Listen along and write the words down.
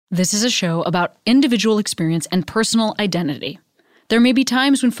This is a show about individual experience and personal identity. There may be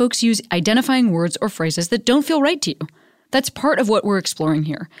times when folks use identifying words or phrases that don't feel right to you. That's part of what we're exploring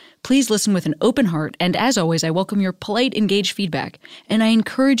here. Please listen with an open heart, and as always, I welcome your polite, engaged feedback, and I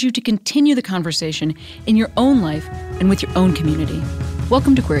encourage you to continue the conversation in your own life and with your own community.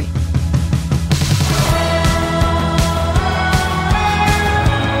 Welcome to Query.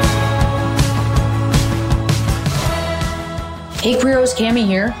 Hey Queeros, Cami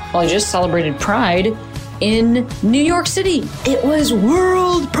here. Well, I just celebrated Pride in New York City. It was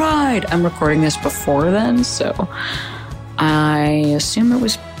World Pride. I'm recording this before then, so I assume it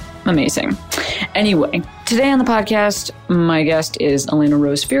was amazing. Anyway, today on the podcast, my guest is Elena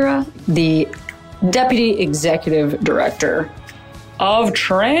Vera, the Deputy Executive Director of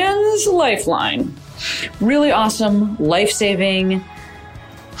Trans Lifeline. Really awesome, life-saving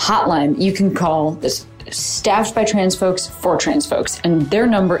hotline you can call. This staffed by trans folks for trans folks. And their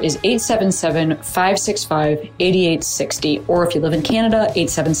number is 877-565-8860. Or if you live in Canada,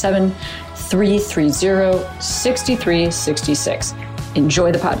 877-330-6366.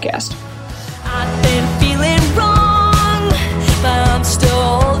 Enjoy the podcast. I've been feeling wrong, but I'm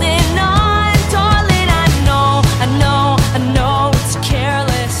still holding on. Darling, I know it's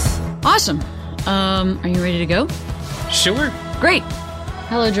careless. Awesome. Are you ready to go? Sure. Great.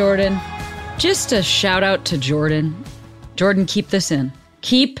 Hello, Jordan. Just a shout out to Jordan. Jordan, keep this in.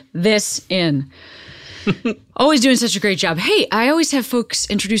 Keep this in. Always doing such a great job. Hey, I always have folks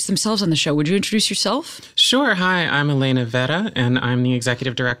introduce themselves on the show. Would you introduce yourself? Sure. Hi, I'm Elena Vera, and I'm the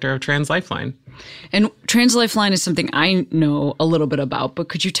Executive Director of Trans Lifeline. And Trans Lifeline is something I know a little bit about, but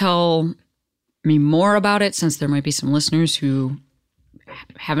could you tell me more about it, since there might be some listeners who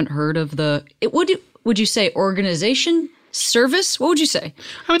haven't heard of would you say organization? Service? What would you say?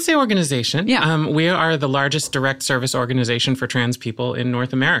 I would say organization. Yeah. We are the largest direct service organization for trans people in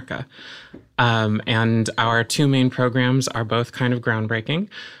North America. And our two main programs are both kind of groundbreaking.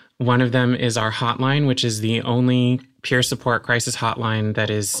 One of them is our hotline, which is the only peer support crisis hotline that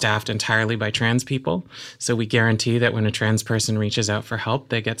is staffed entirely by trans people. So we guarantee that when a trans person reaches out for help,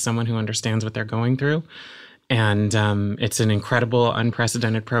 they get someone who understands what they're going through. And it's an incredible,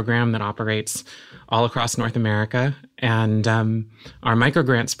 unprecedented program that operates all across North America. And our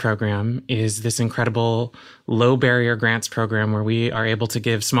microgrants program is this incredible low barrier grants program where we are able to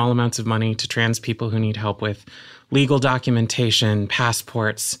give small amounts of money to trans people who need help with legal documentation,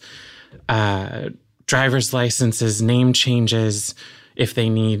 passports, driver's licenses, name changes, if they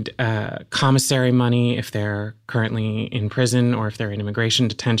need commissary money, if they're currently in prison or if they're in immigration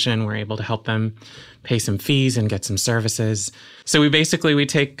detention, we're able to help them pay some fees and get some services. So we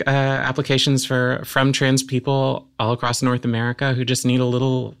take applications from trans people all across North America who just need a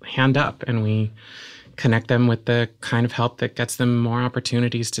little hand up, and we connect them with the kind of help that gets them more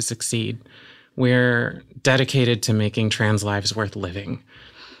opportunities to succeed. We're dedicated to making trans lives worth living.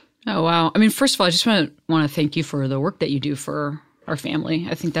 Oh, wow. I mean, first of all, I just want to thank you for the work that you do for our family.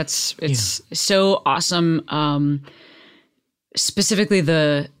 I think it's so awesome. Specifically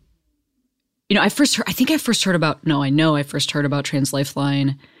I first heard about Trans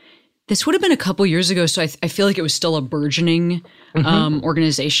Lifeline. This would have been a couple years ago, so I feel like it was still a burgeoning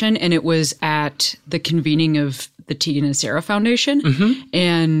organization, and it was at the convening of the Tegan and Sarah Foundation. Mm-hmm.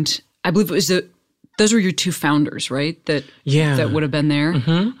 And I believe it was those were your two founders, right? That would have been there.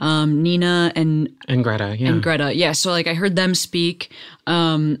 Mm-hmm. Nina and Greta. Yeah. And Greta. Yeah. So I heard them speak,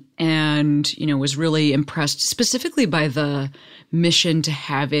 and was really impressed specifically by the mission to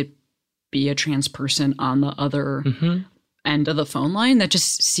have it be a trans person on the other end of the phone line. That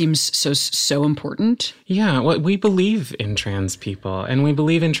just seems so important. Yeah. Well, we believe in trans people, and we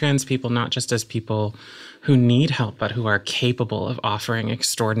believe in trans people not just as people who need help, but who are capable of offering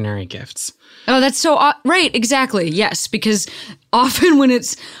extraordinary gifts. Oh, that's so right. Exactly. Yes, because often when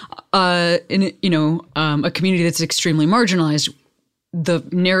it's in a community that's extremely marginalized, the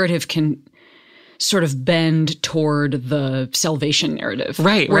narrative can sort of bend toward the salvation narrative.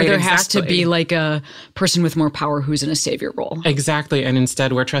 Right. Where there exactly. has to be like a person with more power who's in a savior role. Exactly. And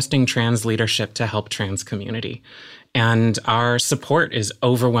instead, we're trusting trans leadership to help trans community. And our support is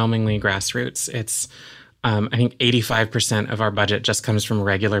overwhelmingly grassroots. It's I think 85% of our budget just comes from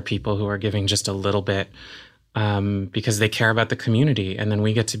regular people who are giving just a little bit because they care about the community. And then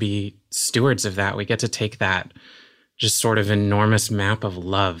we get to be stewards of that. We get to take that just sort of enormous map of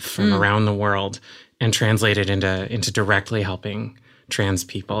love from around the world and translate it into directly helping trans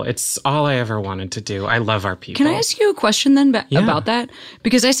people. It's all I ever wanted to do. I love our people. Can I ask you a question then about that?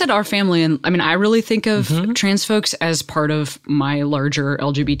 Because I said our family, and I mean, I really think of trans folks as part of my larger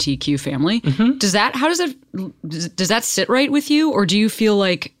LGBTQ family. Does that sit right with you? Or do you feel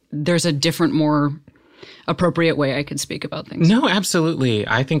like there's a different, more appropriate way I could speak about things. No, absolutely.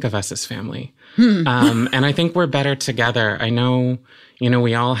 I think of us as family. And I think we're better together. I know,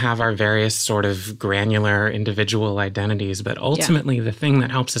 we all have our various sort of granular individual identities, but ultimately the thing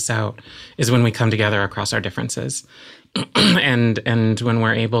that helps us out is when we come together across our differences. and when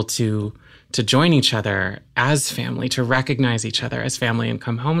we're able to join each other as family, to recognize each other as family and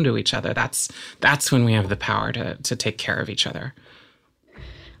come home to each other, that's when we have the power to take care of each other.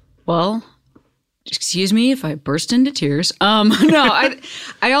 Well, excuse me if I burst into tears. No,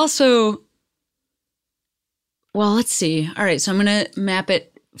 I also, well, let's see. All right, so I'm going to map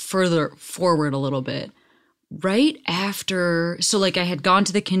it further forward a little bit. Right after, so like I had gone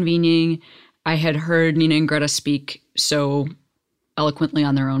to the convening, I had heard Nina and Greta speak so eloquently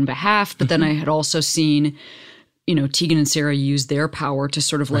on their own behalf, but then I had also seen, Tegan and Sarah use their power to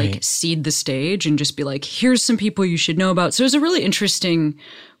sort of like seed the stage and just be like, here's some people you should know about. So it was a really interesting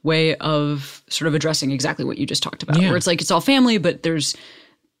way of sort of addressing exactly what you just talked about, where it's like, it's all family, but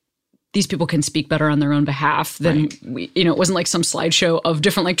these people can speak better on their own behalf than it wasn't like some slideshow of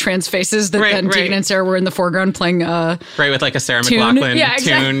different like trans faces that then Tegan and Sarah were in the foreground playing with like a Sarah tune. McLachlan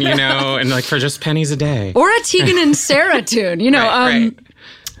tune, and like for just pennies a day. Or a Tegan and Sarah tune,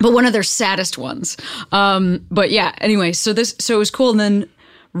 but one of their saddest ones. But yeah, anyway, so it was cool. And then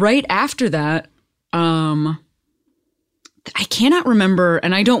right after that, I cannot remember,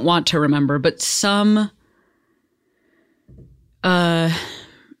 and I don't want to remember, but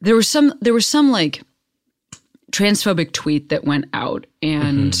there was some like transphobic tweet that went out,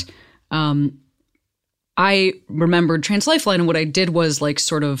 and I remembered Trans Lifeline, and what I did was like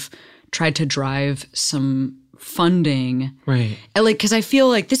sort of tried to drive some funding, right? Like, because I feel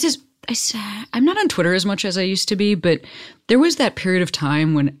like I'm not on Twitter as much as I used to be, but there was that period of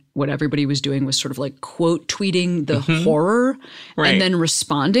time when what everybody was doing was sort of like quote tweeting the horror and then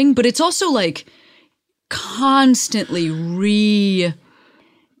responding, but it's also like constantly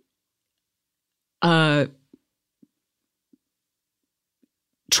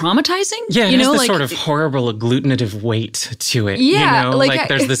traumatizing. Yeah, it has this sort of horrible agglutinative weight to it. Yeah, like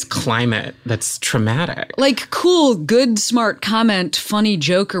there's this climate that's traumatic. Like, cool, good, smart comment, funny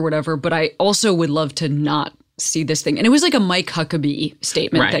joke or whatever, but I also would love to not see this thing. And it was like a Mike Huckabee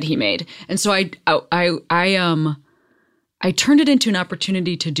statement that he made. And so I turned it into an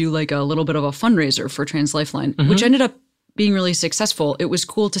opportunity to do like a little bit of a fundraiser for Trans Lifeline, which ended up being really successful. It was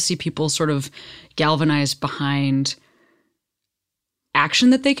cool to see people sort of galvanize behind action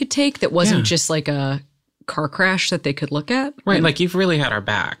that they could take that wasn't just like a car crash that they could look at. Right, like you've really had our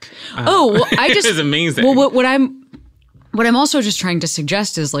back. It is amazing. Well, what I'm also just trying to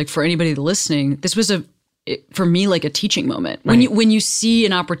suggest is like for anybody listening, this was for me like a teaching moment. When you see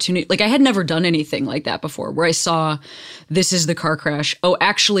an opportunity, like I had never done anything like that before, where I saw this is the car crash. Oh,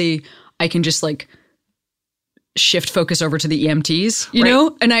 actually, I can just like shift focus over to the EMTs, you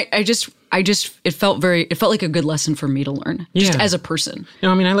know? And I just it felt like a good lesson for me to learn just as a person.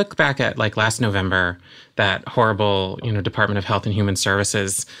 I mean, I look back at like last November, that horrible, Department of Health and Human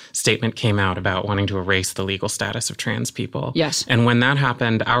Services statement came out about wanting to erase the legal status of trans people. Yes. And when that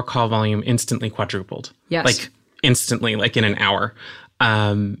happened, our call volume instantly quadrupled. Yes. Like instantly, like in an hour.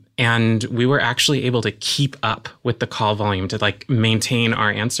 And we were actually able to keep up with the call volume to like maintain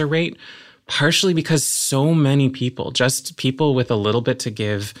our answer rate, partially because so many people, just people with a little bit to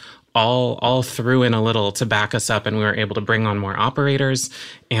give, all threw in a little to back us up, and we were able to bring on more operators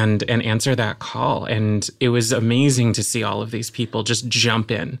and answer that call. And it was amazing to see all of these people just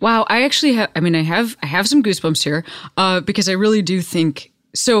jump in. Wow, I actually have I have some goosebumps here because I really do think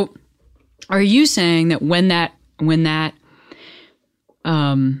so. Are you saying that when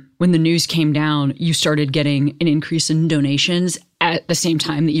the news came down, you started getting an increase in donations at the same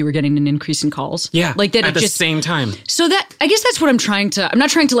time that you were getting an increase in calls? Yeah, like that at the same time. So that, I guess that's what I'm not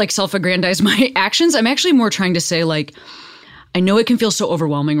trying to like self-aggrandize my actions. I'm actually more trying to say like, I know it can feel so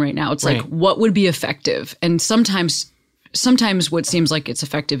overwhelming right now. It's like, what would be effective? And sometimes what seems like it's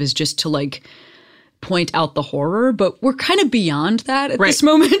effective is just to like point out the horror, but we're kind of beyond that at this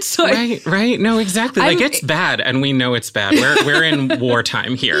moment. So right. No, exactly. Like it's bad, and we know it's bad. We're in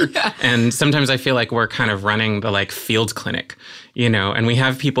wartime here. Yeah. And sometimes I feel like we're kind of running the like field clinic, and we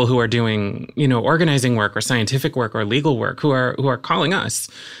have people who are doing, organizing work or scientific work or legal work who are calling us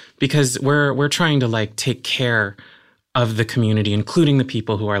because we're trying to like take care of the community, including the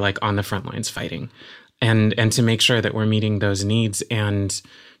people who are like on the front lines fighting, and to make sure that we're meeting those needs. And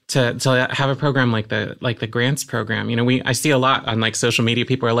to have a program like the grants program, I see a lot on like social media.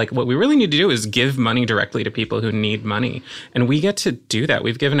 People are like, what we really need to do is give money directly to people who need money, and we get to do that.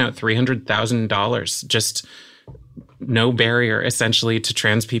 We've given out $300,000 just no barrier essentially to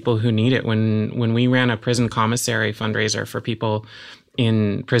trans people who need it. When we ran a prison commissary fundraiser for people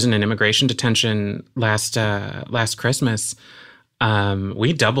in prison and immigration detention last Christmas,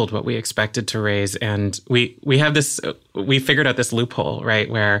 we doubled what we expected to raise. And we figured out this loophole, right,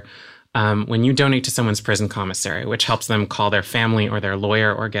 where when you donate to someone's prison commissary, which helps them call their family or their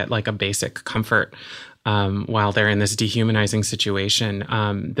lawyer or get like a basic comfort while they're in this dehumanizing situation,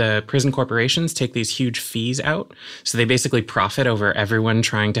 the prison corporations take these huge fees out. So they basically profit over everyone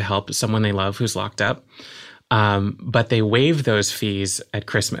trying to help someone they love who's locked up. But they waive those fees at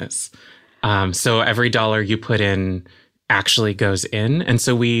Christmas. So every dollar you put in actually goes in. And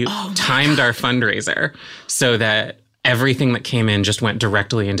so we timed our fundraiser so that everything that came in just went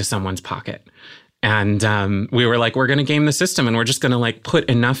directly into someone's pocket. And we were like, we're going to game the system and we're just going to like put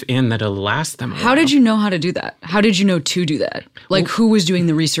enough in that it'll last them a while. How did you know how to do that? How did you know to do that? Like, who was doing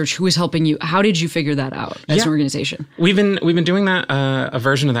the research? Who was helping you? How did you figure that out as an organization? We've been doing that, a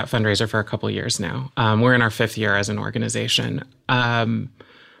version of that fundraiser for a couple of years now. We're in our 5th year as an organization.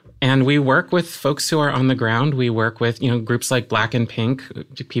 And we work with folks who are on the ground. We work with, groups like Black and Pink,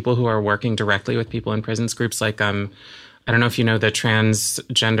 people who are working directly with people in prisons, groups like, I don't know if you know the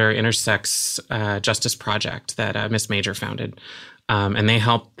Transgender Intersex Justice Project that Miss Major founded. And they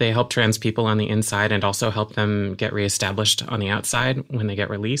help trans people on the inside and also help them get reestablished on the outside when they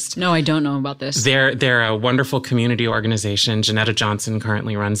get released. No, I don't know about this. They're a wonderful community organization. Janetta Johnson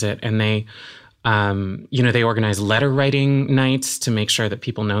currently runs it, and they organize letter writing nights to make sure that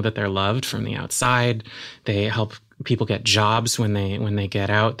people know that they're loved from the outside. They help people get jobs when they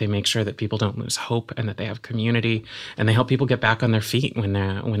get out. They make sure that people don't lose hope and that they have community, and they help people get back on their feet when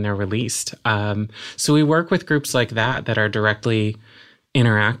they're released. So we work with groups like that are directly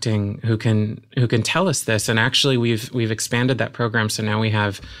interacting, who can tell us this. And actually we've expanded that program. So now we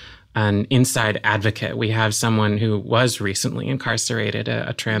have an inside advocate. We have someone who was recently incarcerated,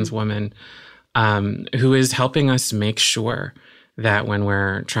 a trans woman, who is helping us make sure that when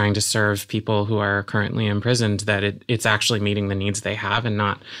we're trying to serve people who are currently imprisoned, that it's actually meeting the needs they have and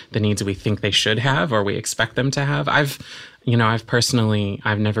not the needs we think they should have or we expect them to have. I've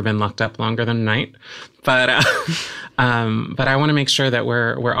never been locked up longer than a night, but I want to make sure that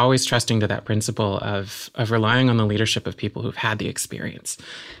we're always trusting to that principle of relying on the leadership of people who've had the experience.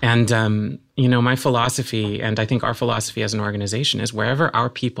 And, my philosophy, and I think our philosophy as an organization, is wherever our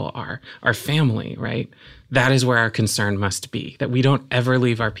people are, our family, right? That is where our concern must be, that we don't ever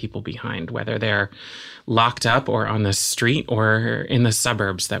leave our people behind, whether they're locked up or on the street or in the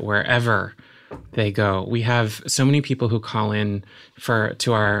suburbs, that wherever they go. We have so many people who call in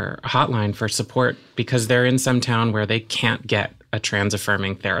to our hotline for support because they're in some town where they can't get a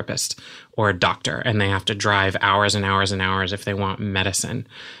trans-affirming therapist or a doctor, and they have to drive hours and hours and hours if they want medicine.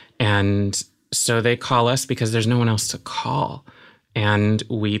 And so they call us because there's no one else to call. And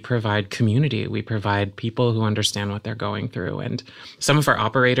we provide community. We provide people who understand what they're going through. And some of our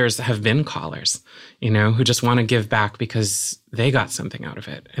operators have been callers, who just want to give back because they got something out of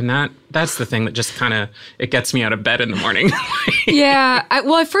it. And that's the thing that just it gets me out of bed in the morning. Yeah. I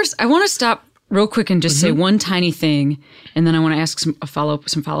want to stop real quick and just say one tiny thing. And then I want to ask some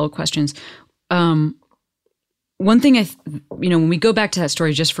follow-up questions. One thing when we go back to that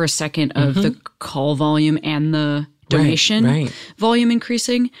story just for a second of the call volume and the donation volume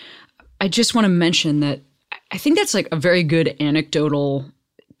increasing, I just want to mention that I think that's like a very good anecdotal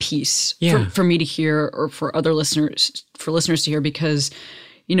piece for me to hear, or for other listeners to hear, because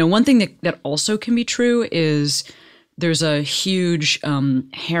one thing that also can be true is there's a huge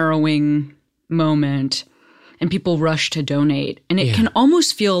harrowing moment and people rush to donate, and it can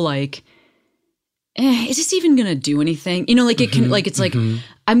almost feel like, is this even gonna do anything? It can, like, it's like,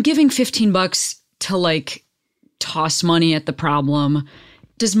 I'm giving $15 to like toss money at the problem.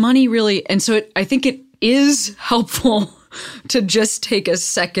 Does money really? And so I think it is helpful to just take a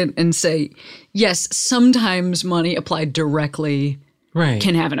second and say, yes, sometimes money applied directly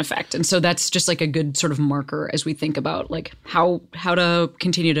can have an effect. And so that's just like a good sort of marker as we think about like how to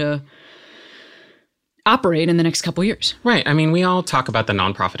continue to operate in the next couple of years. Right. I mean, we all talk about the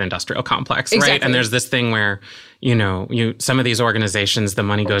nonprofit industrial complex, right? And there's this thing where, some of these organizations, the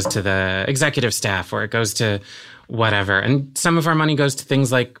money goes to the executive staff or it goes to whatever. And some of our money goes to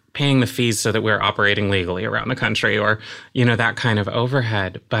things like paying the fees so that we're operating legally around the country, or, that kind of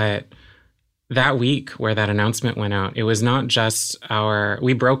overhead. But that week where that announcement went out, it was not just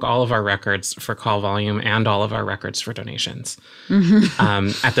we broke all of our records for call volume and all of our records for donations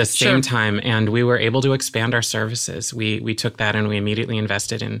at the same time. And we were able to expand our services. We took that and we immediately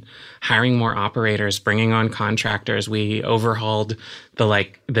invested in hiring more operators, bringing on contractors. We overhauled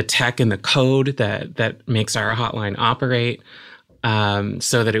the tech and the code that makes our hotline operate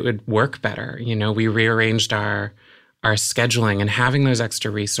so that it would work better. We rearranged our scheduling, and having those extra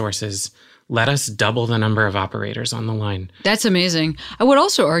resources let us double the number of operators on the line. That's amazing. I would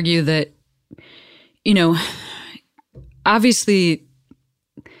also argue that, obviously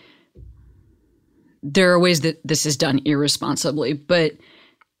there are ways that this is done irresponsibly, but,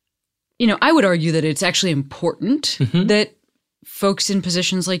 I would argue that it's actually important that folks in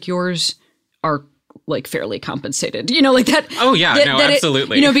positions like yours are fairly compensated, like that. Oh yeah,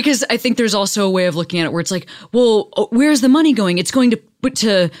 absolutely. Because I think there's also a way of looking at it where it's like, well, where's the money going? It's going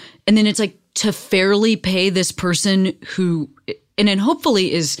to, and then it's like to fairly pay this person who, and then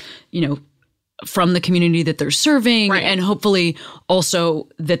hopefully is, from the community that they're serving, right. And hopefully also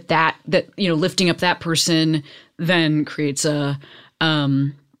that lifting up that person then creates an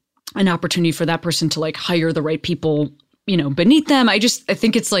opportunity for that person to hire the right people beneath them. I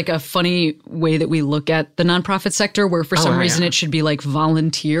think it's a funny way that we look at the nonprofit sector where for some reason it should be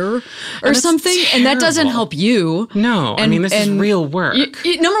volunteer or something. Terrible. And that doesn't help you. No, this is real work.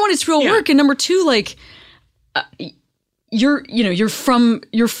 Number one, it's real work. And number two, you're from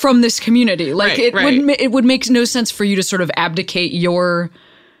this community. It would make no sense for you to sort of abdicate your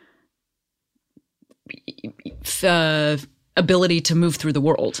ability to move through the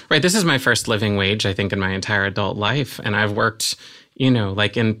world. Right. This is my first living wage, I think, in my entire adult life. And I've worked,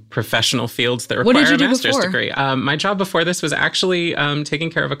 in professional fields that require a master's degree. My job before this was actually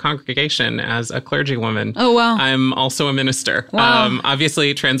taking care of a congregation as a clergywoman. Oh, wow. I'm also a minister. Wow.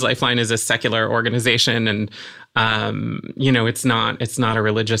 Obviously, Trans Lifeline is a secular organization and it's not a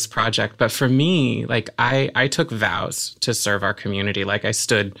religious project. But for me, I took vows to serve our community. I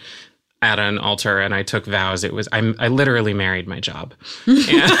stood at an altar and I took vows. I literally married my job.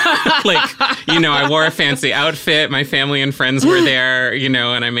 And, I wore a fancy outfit. My family and friends were there, and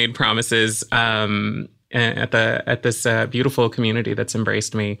I made promises at this beautiful community that's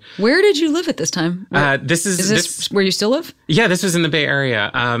embraced me. Where did you live at this time? This is where you still live? Yeah, this was in the Bay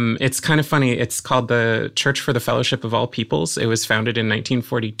Area. It's kind of funny. It's called the Church for the Fellowship of All Peoples. It was founded in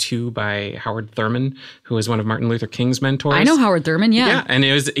 1942 by Howard Thurman, who was one of Martin Luther King's mentors. I know Howard Thurman, yeah. Yeah, and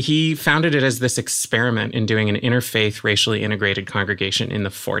he founded it as this experiment in doing an interfaith, racially integrated congregation in the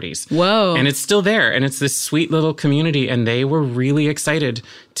 40s. Whoa. And it's still there, and it's this sweet little community, and they were really excited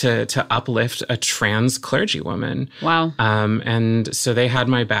to uplift a trans clergywoman. Wow. And so they had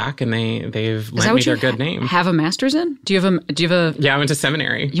my back, and they've lent me their good name. Have a master's in? Do you have a? Yeah, I went to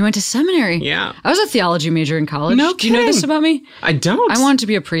seminary. You went to seminary? Yeah. I was a theology major in college. No Do you know this about me? I don't. I wanted to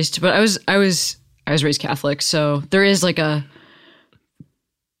be a priest, but I was raised Catholic, so there is a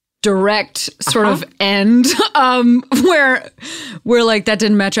direct sort of end where that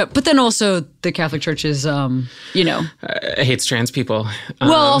didn't match up. But then also the Catholic Church is hates trans people.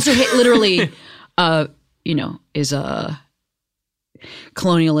 Well, also literally is a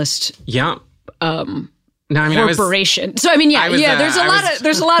colonialist. Yeah. Corporation.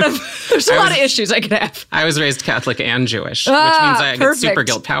 There's a lot of issues I could have. I was raised Catholic and Jewish, which means I get super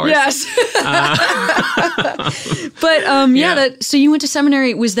guilt powers. Yes. But so you went to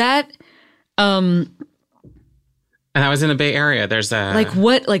seminary. Was that? And I was in the Bay Area. There's a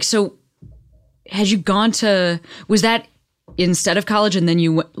so had you gone to? Was that instead of college, and then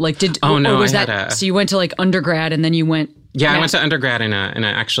you did? Oh no, or was so you went to undergrad, and then you went. Yeah, I went to undergrad in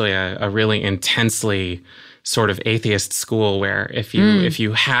a really intensely sort of atheist school where if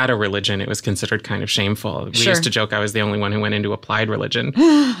you had a religion, it was considered kind of shameful. We used to joke I was the only one who went into applied religion.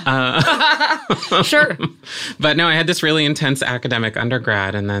 Sure. But no, I had this really intense academic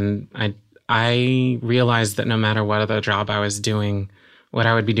undergrad, and then I realized that no matter what other job I was doing, what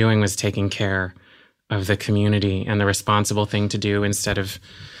I would be doing was taking care of the community, and the responsible thing to do instead of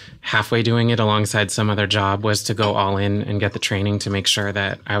halfway doing it alongside some other job was to go all in and get the training to make sure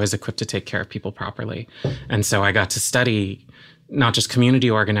that I was equipped to take care of people properly. And so I got to study not just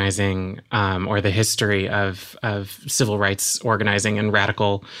community organizing or the history of civil rights organizing and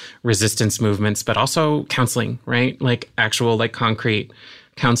radical resistance movements, but also counseling, right? Actual concrete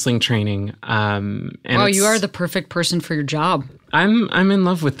counseling training. And you are the perfect person for your job. I'm in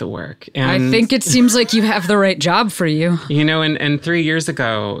love with the work. And I think it seems like you have the right job for you. And 3 years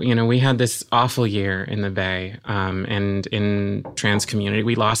ago, we had this awful year in the Bay and in trans community.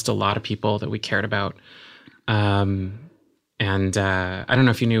 We lost a lot of people that we cared about. I don't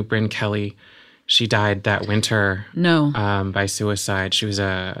know if you knew Bryn Kelly. She died that winter. No. By suicide. She was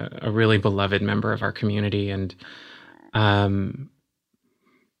a really beloved member of our community. And, and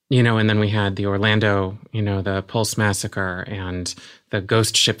then we had the Orlando, the Pulse Massacre and the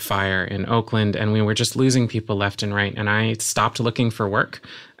ghost ship fire in Oakland. And we were just losing people left and right. And I stopped looking for work.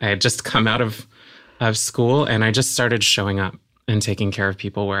 I had just come out of school, and I just started showing up and taking care of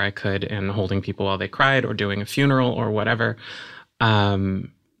people where I could and holding people while they cried or doing a funeral or whatever.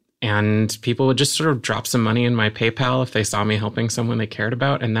 And people would just sort of drop some money in my PayPal if they saw me helping someone they cared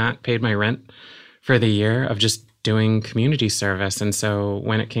about. And that paid my rent for the year of just doing community service. And so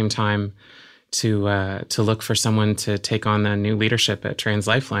when it came time to look for someone to take on the new leadership at Trans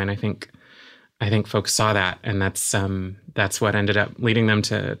Lifeline, I think folks saw that, and that's what ended up leading them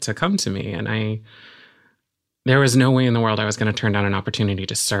to come to me. And there was no way in the world I was going to turn down an opportunity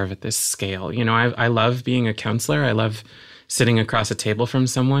to serve at this scale. I love being a counselor. I love sitting across a table from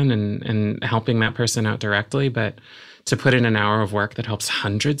someone and helping that person out directly. But to put in an hour of work that helps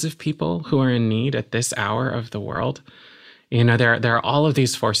hundreds of people who are in need at this hour of the world, there are all of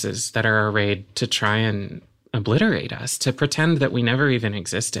these forces that are arrayed to try and obliterate us, to pretend that we never even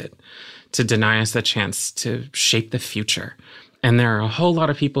existed, to deny us the chance to shape the future. And there are a whole lot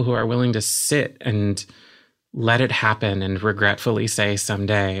of people who are willing to sit and let it happen and regretfully say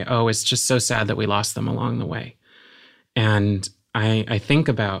someday, oh, it's just so sad that we lost them along the way. And I think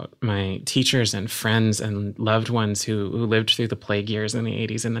about my teachers and friends and loved ones who lived through the plague years in the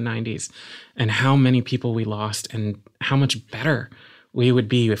 80s and the 90s, and how many people we lost and how much better we would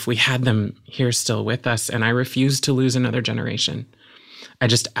be if we had them here still with us. And I refuse to lose another generation. I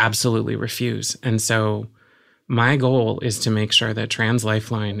just absolutely refuse. And so my goal is to make sure that Trans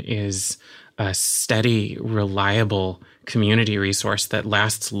Lifeline is a steady, reliable community resource that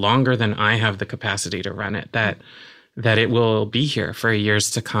lasts longer than I have the capacity to run it, that it will be here for years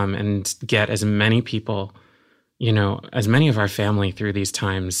to come and get as many people, as many of our family through these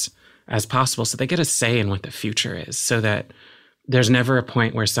times as possible, so they get a say in what the future is, so that there's never a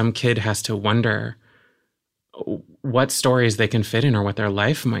point where some kid has to wonder what stories they can fit in or what their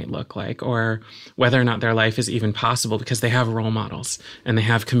life might look like, or whether or not their life is even possible, because they have role models and they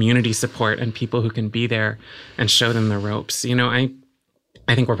have community support and people who can be there and show them the ropes. I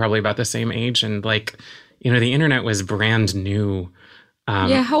think we're probably about the same age, and the internet was brand new.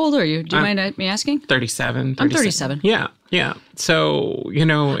 How old are you? Do you mind me asking? 37. I'm 37. Yeah. So,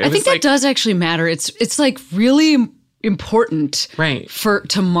 I think that does actually matter. It's really important, right,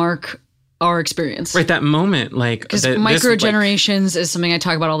 to mark our experience, right? That moment, because micro generations is something I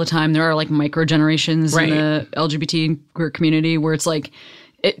talk about all the time. There are micro generations in the LGBT queer community where it's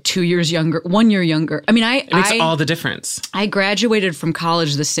 2 years younger, 1 year younger. I mean, it makes all the difference. I graduated from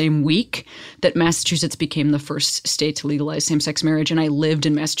college the same week that Massachusetts became the first state to legalize same-sex marriage, and I lived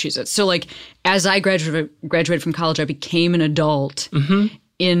in Massachusetts. So, as I graduated from college, I became an adult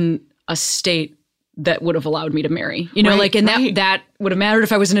in a state that would have allowed me to marry. That would have mattered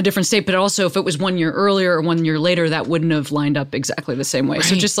if I was in a different state, but also if it was 1 year earlier or 1 year later, that wouldn't have lined up exactly the same way. Right.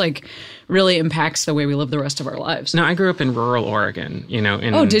 So just really impacts the way we live the rest of our lives. No, I grew up in rural Oregon,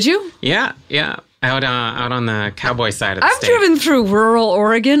 Oh, did you? Yeah. Out on the cowboy side of the state. I've driven through rural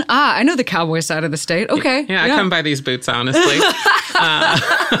Oregon. I know the cowboy side of the state. Okay. Yeah, I come by these boots, honestly.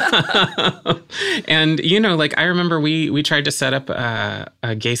 And, I remember we tried to set up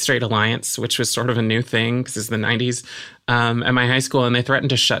a gay-straight alliance, which was sort of a new thing because it's the 90s, at my high school, and they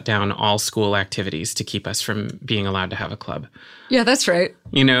threatened to shut down all school activities to keep us from being allowed to have a club. Yeah, that's right.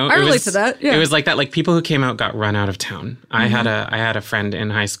 I relate to that. Yeah. It was like that. People who came out got run out of town. I had a friend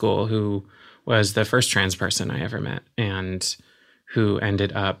in high school who was the first trans person I ever met, and who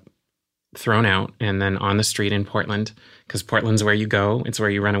ended up thrown out and then on the street in Portland, because Portland's where you go. It's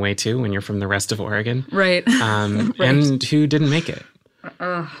where you run away to when you're from the rest of Oregon. Right. Right. And who didn't make it.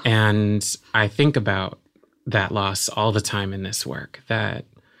 And I think about that loss all the time in this work, that,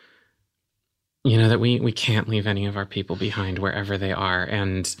 that we can't leave any of our people behind wherever they are.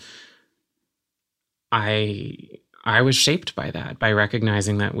 And I was shaped by that, by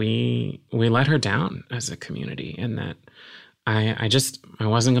recognizing that we let her down as a community, and that I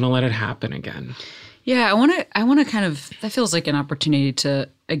wasn't going to let it happen again. Yeah, I want to kind of, that feels like an opportunity to,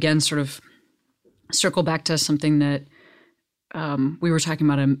 again, sort of circle back to something that we were talking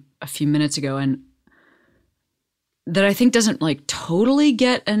about a few minutes ago, and that I think doesn't totally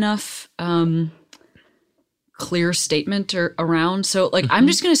get enough clear statement around. So I'm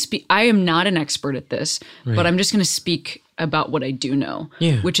just going to speak. I am not an expert at this, right, but I'm just going to speak about what I do know,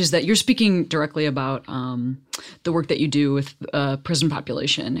 which is that you're speaking directly about the work that you do with prison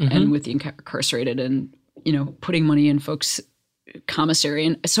population and with the incarcerated, and putting money in folks commissary.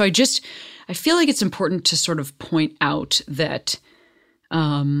 And so I feel like it's important to sort of point out that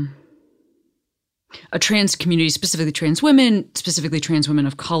a trans community, specifically trans women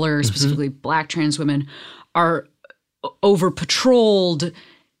of color, specifically Black trans women, are over patrolled,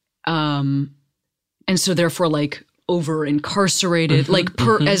 and so therefore like over incarcerated,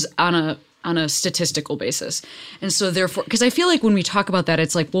 as on a statistical basis. And so therefore, because I feel like when we talk about that,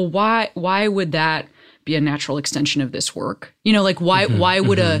 it's like, well, why would that be a natural extension of this work? You know, like why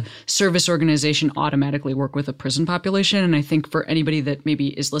would a service organization automatically work with a prison population? And I think for anybody that maybe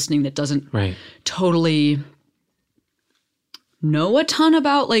is listening that doesn't totally know a ton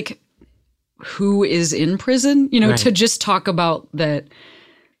about like who is in prison, you know, to just talk about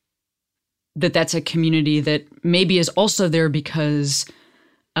that's a community that maybe is also there because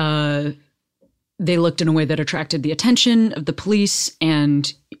they looked in a way that attracted the attention of the police,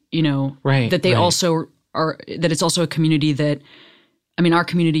 and you know, that they also are, that it's also a community that, I mean, our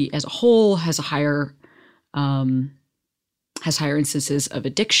community as a whole has higher instances of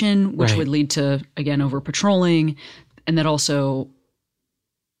addiction, which would lead to, again, over patrolling, and that also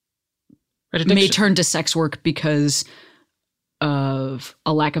may turn to sex work because of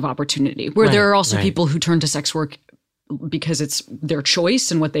a lack of opportunity, where there are also people who turn to sex work because it's their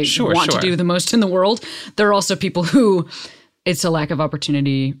choice and what they want to do the most in the world. There are also people who it's a lack of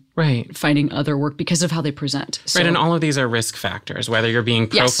opportunity finding other work because of how they present. So, and all of these are risk factors, whether you're being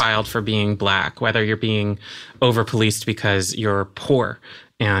profiled for being Black, whether you're being over-policed because you're poor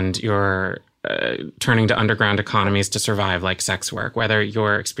and you're turning to underground economies to survive, like sex work, whether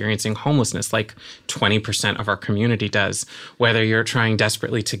you're experiencing homelessness like 20% of our community does, whether you're trying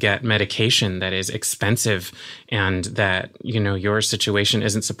desperately to get medication that is expensive and that, you know, your situation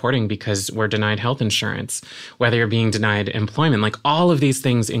isn't supporting because we're denied health insurance, whether you're being denied employment, like all of these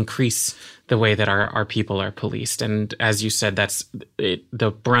things increase the way that our people are policed. And as you said,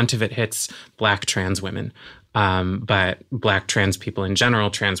 the brunt of it hits Black trans women. But Black trans people in general,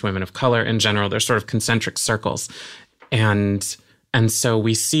 trans women of color in general, they're sort of concentric circles. And so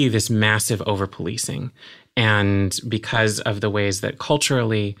we see this massive over-policing. And because of the ways that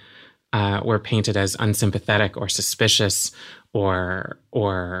culturally we're painted as unsympathetic or suspicious or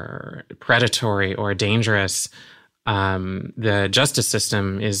predatory or dangerous, the justice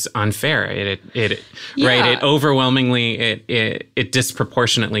system is unfair. It overwhelmingly, it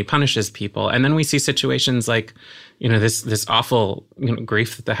disproportionately punishes people. And then we see situations like, you know, this awful, you know,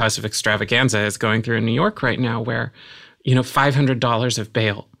 grief that the House of Extravaganza is going through in New York right now, where, you know, $500 of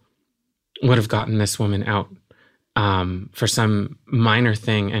bail would have gotten this woman out for some minor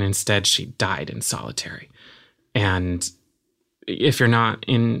thing, and instead she died in solitary. And if you're not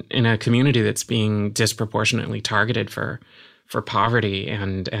in a community that's being disproportionately targeted for poverty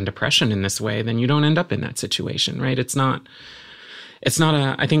and oppression in this way, then you don't end up in that situation, right? It's not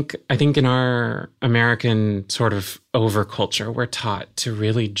I think in our American sort of overculture, we're taught to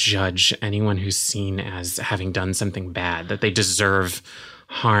really judge anyone who's seen as having done something bad, that they deserve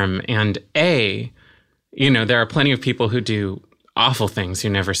harm. And you know, there are plenty of people who do awful things who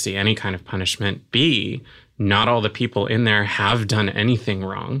never see any kind of punishment. B, not all the people in there have done anything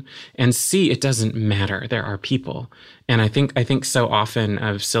wrong. And C, it doesn't matter. There are people. And I think so often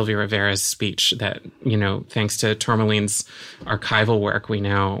of Sylvia Rivera's speech that, you know, thanks to Tourmaline's archival work, we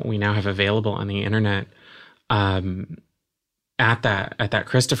now have available on the internet, at that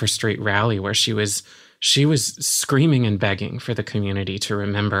Christopher Street rally, where she was screaming and begging for the community to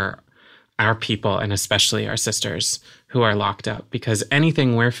remember our people, and especially our sisters who are locked up, because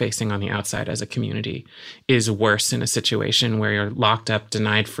anything we're facing on the outside as a community is worse in a situation where you're locked up,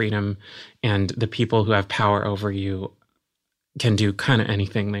 denied freedom, and the people who have power over you can do kind of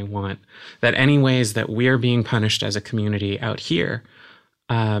anything they want. That any ways that we're being punished as a community out here,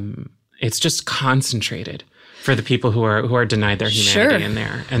 it's just concentrated for the people who are denied their humanity in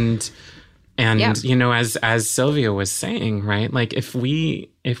there. And you know, as Sylvia was saying, right? Like if we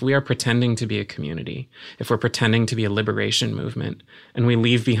are pretending to be a community, if we're pretending to be a liberation movement, and we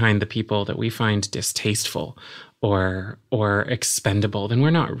leave behind the people that we find distasteful or expendable, then we're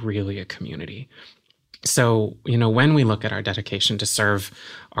not really a community. So, you know, when we look at our dedication to serve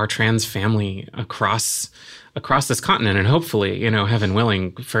our trans family across this continent, and hopefully, you know, heaven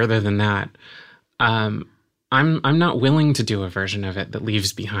willing, further than that, I'm not willing to do a version of it that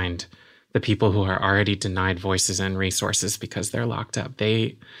leaves behind the people who are already denied voices and resources because they're locked up.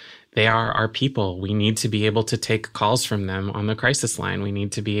 They are our people. We need to be able to take calls from them on the crisis line. We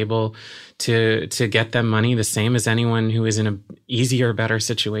need to be able to get them money the same as anyone who is in an easier, better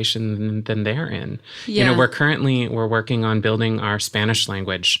situation than they're in. Yeah. You know, we're working on building our Spanish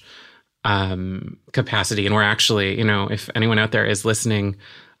language capacity. And we're actually, if anyone out there is listening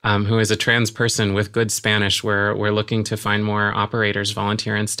who is a trans person with good Spanish, we're looking to find more operators,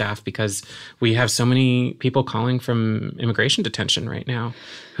 volunteer, and staff, because we have so many people calling from immigration detention right now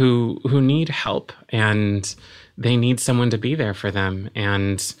who need help, and they need someone to be there for them.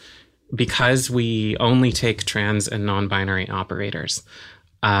 And because we only take trans and non-binary operators,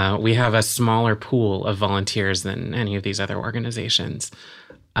 we have a smaller pool of volunteers than any of these other organizations.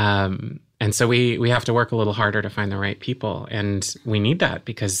 And so we have to work a little harder to find the right people. And we need that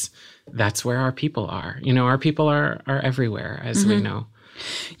because that's where our people are. Our people are everywhere, as we know.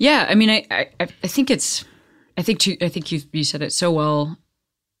 Yeah. I mean, I think you said it so well.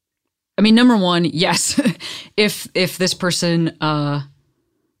 I mean, number one, yes, if this person,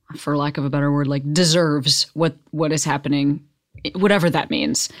 for lack of a better word, like deserves what is happening, whatever that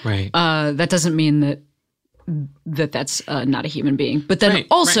means. Right. That doesn't mean that's not a human being. But then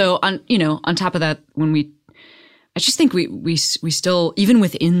also on top of that, I just think we still, even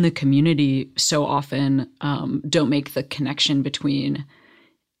within the community, so often don't make the connection between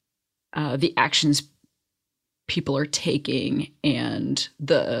the actions people are taking and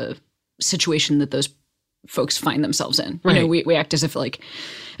the situation that those folks find themselves in. Right. We act as if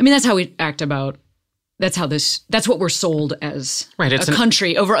that's how we act about. That's what we're sold as a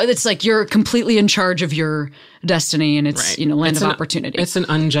country over. It's like you're completely in charge of your destiny, and it's, land of opportunity. It's an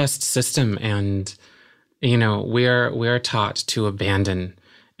unjust system. And, we are taught to abandon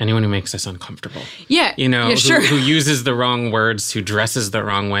anyone who makes us uncomfortable. Yeah. Sure. Who uses the wrong words, who dresses the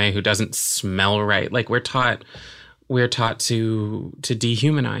wrong way, who doesn't smell right. Like we're taught to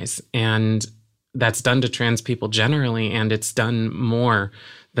dehumanize, and that's done to trans people generally. And it's done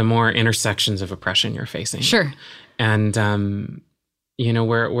the more intersections of oppression you're facing. Sure. And,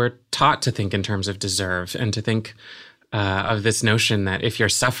 we're taught to think in terms of deserve, and to think of this notion that if you're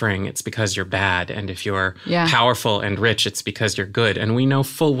suffering, it's because you're bad. And if you're powerful and rich, it's because you're good. And we know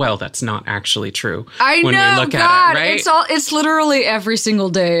full well that's not actually true. We look at it, right? It's literally every single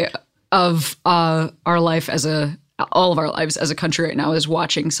day of all of our lives as a country right now is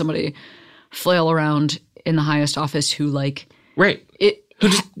watching somebody flail around in the highest office who right. Who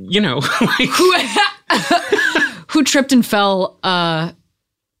just, who tripped and fell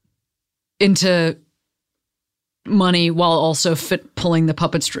into money while also pulling the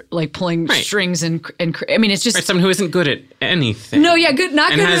puppet pulling strings and I mean, it's just someone who isn't good at anything. No, yeah,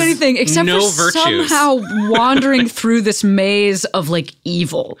 not good at anything except for virtues. Somehow wandering through this maze of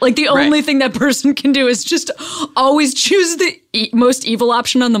evil. The only thing that person can do is just always choose the most evil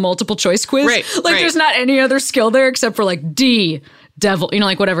option on the multiple choice quiz. Right. There's not any other skill there except for D. Devil,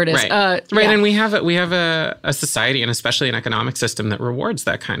 whatever it is. Right. And we have a society, and especially an economic system, that rewards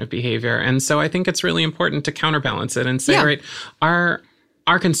that kind of behavior. And so I think it's really important to counterbalance it and say, all right,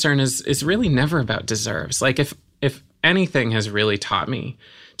 our concern is really never about deserves. If anything has really taught me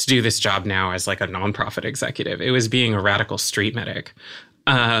to do this job now as a nonprofit executive, it was being a radical street medic.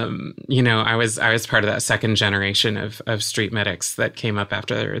 I was part of that second generation of street medics that came up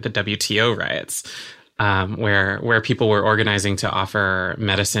after the WTO riots. Where people were organizing to offer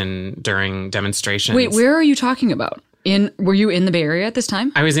medicine during demonstrations. Wait, where are you talking about? Were you in the Bay Area at this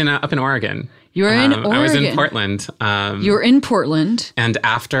time? I was up in Oregon. You were in Oregon. I was in Portland. You were in Portland. And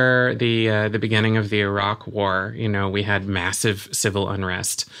after the beginning of the Iraq War, we had massive civil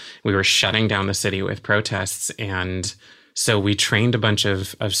unrest. We were shutting down the city with protests, and so we trained a bunch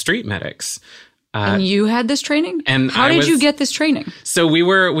of street medics. And you had this training? And how did you get this training? So we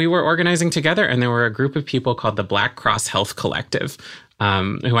were organizing together, and there were a group of people called the Black Cross Health Collective,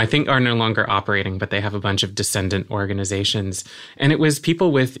 who I think are no longer operating, but they have a bunch of descendant organizations. And it was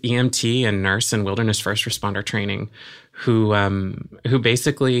people with EMT and nurse and wilderness first responder training who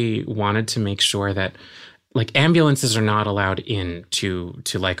basically wanted to make sure that ambulances are not allowed in to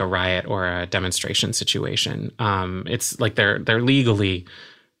a riot or a demonstration situation. It's they're legally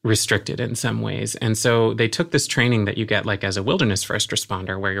restricted in some ways. And so they took this training that you get as a wilderness first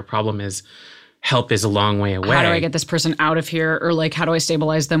responder, where your problem is help is a long way away. How do I get this person out of here? Or how do I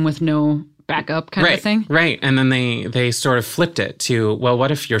stabilize them with no backup kind of thing? Right. And then they sort of flipped it to, well,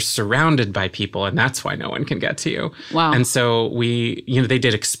 what if you're surrounded by people and that's why no one can get to you? Wow. And so they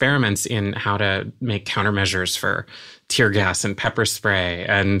did experiments in how to make countermeasures for tear gas and pepper spray.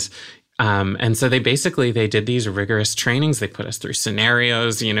 And so they did these rigorous trainings. They put us through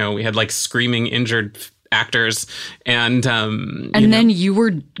scenarios. We had screaming injured actors, and then you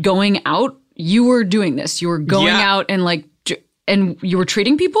were going out. You were doing this. You were going out and and you were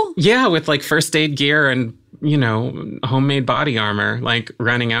treating people. Yeah, with first aid gear and homemade body armor,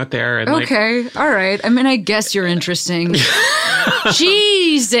 running out there. And okay, all right. I mean, I guess you're interesting.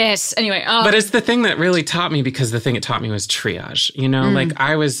 Jesus. Anyway. But it's the thing that really taught me, because the thing it taught me was triage. You know, like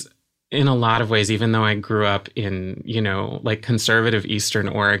I was, in a lot of ways, even though I grew up in, you know, like conservative Eastern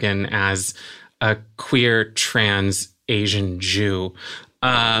Oregon as a queer trans Asian Jew,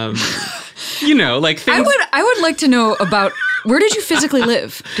 you know, like things. I would like to know about, where did you physically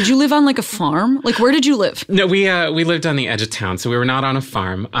live? Did you live on like a farm? Like, where did you live? No, we lived on the edge of town, so we were not on a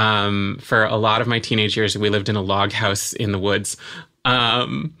farm. For a lot of my teenage years, we lived in a log house in the woods.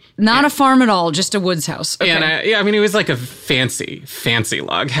 Not a farm at all, just a woods house. Okay. And I mean, it was like a fancy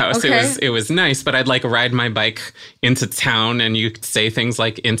log house. Okay. It was nice, but I'd like ride my bike into town, and you could say things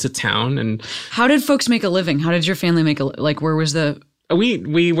like "into town." And how did folks make a living? How did your family make like? Where was the?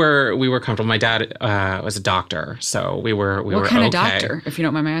 We were comfortable. My dad was a doctor, so we were What kind of doctor, if you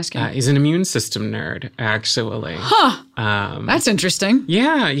don't mind my asking? He's an immune system nerd, actually. Huh. That's interesting.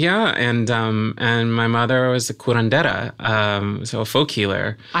 Yeah. And my mother was a curandera, so a folk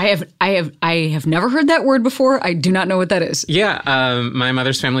healer. I have never heard that word before. I do not know what that is. Yeah, my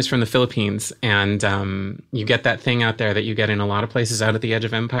mother's family's from the Philippines, and you get that thing out there that you get in a lot of places out at the edge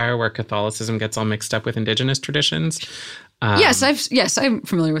of empire, where Catholicism gets all mixed up with indigenous traditions. Yes, I'm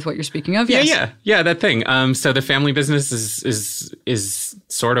familiar with what you're speaking of. Yes. Yeah, that thing. So the family business is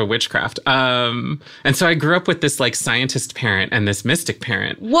sort of witchcraft. And so I grew up with this like scientist parent and this mystic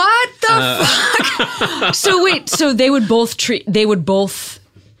parent. What the fuck? So wait, so they would both treat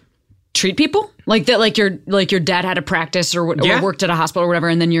people like that, like your dad had a practice or worked at a hospital or whatever,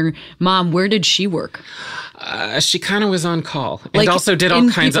 and then your mom, where did she work? She kind of was on call and like also did all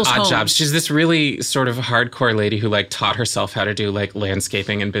kinds of odd homes. jobs. She's this really sort of hardcore lady who like taught herself how to do like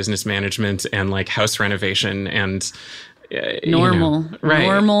landscaping and business management and like house renovation and normal. You know, right.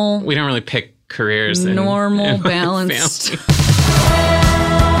 Normal. We don't really pick careers. Normal, balanced.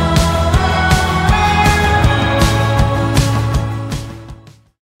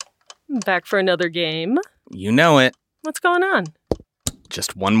 Back for another game. You know it. What's going on?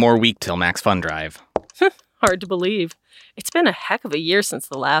 Just one more week till Max Fun Drive. Hard to believe. It's been a heck of a year since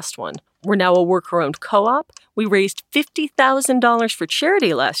the last one. We're now a worker-owned co-op. We raised $50,000 for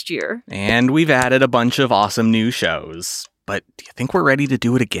charity last year. And we've added a bunch of awesome new shows. But do you think we're ready to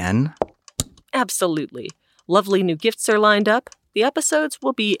do it again? Absolutely. Lovely new gifts are lined up. The episodes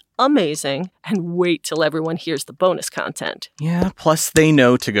will be amazing. And wait till everyone hears the bonus content. Yeah, plus they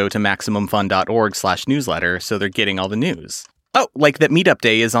know to go to MaximumFun.org/newsletter, so they're getting all the news. Oh, like that meetup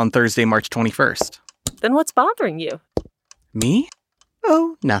day is on Thursday, March 21st. Then what's bothering you? Me?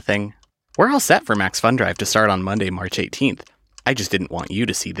 Oh, nothing. We're all set for Max Fun Drive to start on Monday, March 18th. I just didn't want you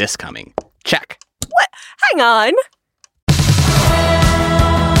to see this coming. Check. What? Hang on.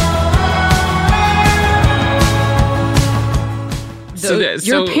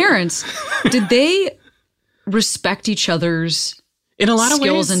 Your parents, did they respect each other's in a lot of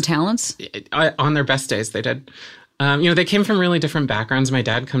skills ways, and talents? On their best days, they did. They came from really different backgrounds. My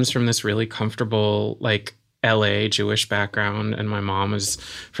dad comes from this really comfortable, like, LA Jewish background, and my mom was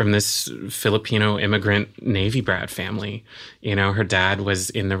from this Filipino immigrant Navy brat family. You know, her dad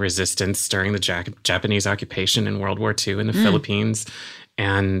was in the resistance during the Japanese occupation in World War II in the Philippines.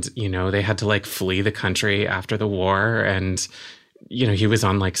 And, you know, they had to, like, flee the country after the war. And, you know, he was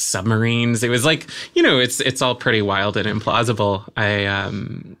on, like, submarines. It was like, you know, it's all pretty wild and implausible.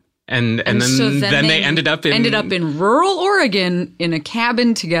 And then they ended up in rural Oregon in a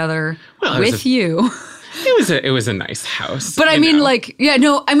cabin together with you. It was a nice house. But I mean, like, I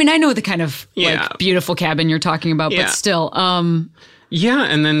know the kind of like beautiful cabin you're talking about, but still. Yeah,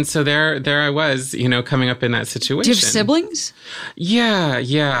 and then so there I was, you know, coming up in that situation. Do you have siblings?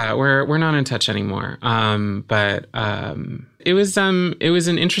 Yeah. We're not in touch anymore. But it was an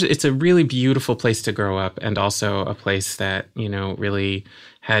it's a really beautiful place to grow up, and also a place that, you know, really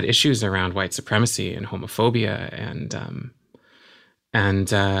had issues around white supremacy and homophobia,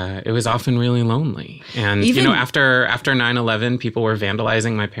 and it was often really lonely. And you know, after 9/11, people were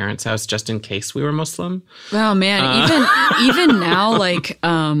vandalizing my parents' house just in case we were Muslim. Oh man, even now, like,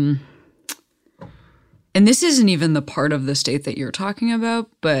 and this isn't even the part of the state that you're talking about,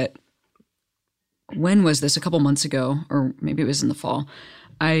 but when was this? A couple months ago, or maybe it was in the fall.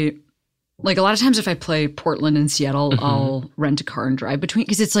 Like, a lot of times if I play Portland and Seattle, I'll rent a car and drive between,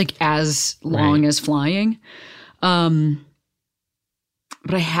 because it's like as long as flying.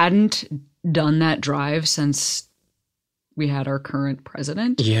 But I hadn't done that drive since we had our current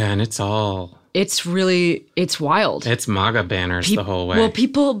president. Yeah, and it's wild. It's MAGA banners the whole way. Well,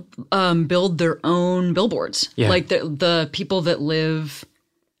 people build their own billboards. Yeah. Like the people that live,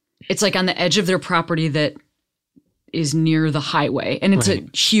 it's like on the edge of their property that is near the highway. And it's a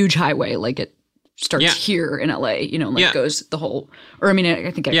huge highway, like it starts here in LA, goes the whole, or I mean,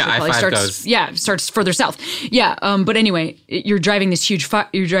 I think it actually probably starts further south. Yeah. But anyway, you're driving this huge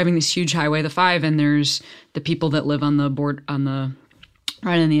highway, the 5, and there's the people that live on the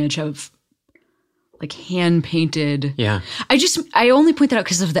right on the edge of like hand painted. Yeah. I only point that out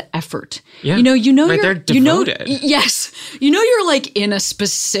because of the effort. Yeah. They're devoted. Yes. You're like in a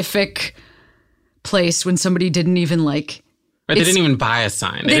specific place when somebody didn't even like. Right, they didn't even buy a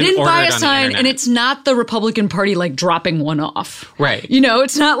sign. They didn't buy a sign, and it's not the Republican Party like dropping one off. Right.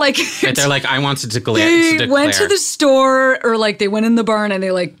 It's not like right, they're like, I want to declare. They went to the store, or like they went in the barn and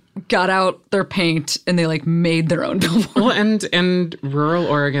they like got out their paint and they like made their own billboard. Well, and rural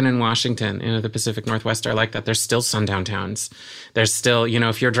Oregon and Washington, the Pacific Northwest are like that. There's still sundown towns. There's still,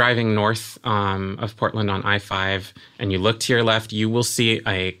 if you're driving north of Portland on I-5 and you look to your left, you will see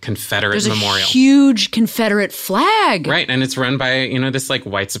a Confederate memorial. There's a huge Confederate flag. Right, and it's run by, this like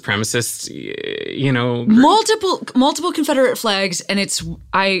white supremacist, multiple Confederate flags, and it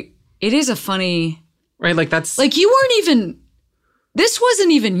is a funny. Right, like that's. Like you weren't even. This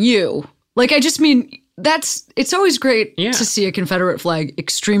wasn't even you. Like, I just mean, it's always great to see a Confederate flag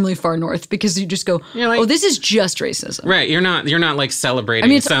extremely far north because you just go, this is just racism. Right. You're not like celebrating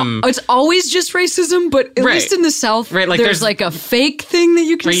it's always just racism, but at least in the South, like there's like a fake thing that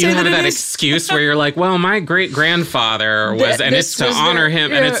you can say. You have that excuse where you're like, well, my great grandfather was, and it's to honor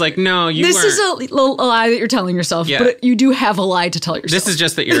him. And it's like, no, this is a lie that you're telling yourself, but you do have a lie to tell yourself. This is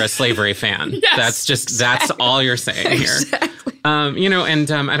just that you're a slavery fan. Yes, that's all you're saying here. I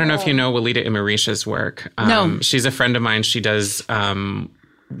don't know if you know Walida Imarisha's work. No. She's a friend of mine. She does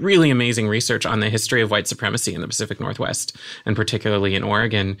really amazing research on the history of white supremacy in the Pacific Northwest, and particularly in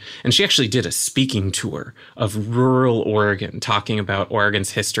Oregon. And she actually did a speaking tour of rural Oregon, talking about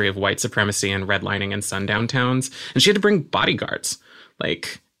Oregon's history of white supremacy and redlining in sundown towns. And she had to bring bodyguards.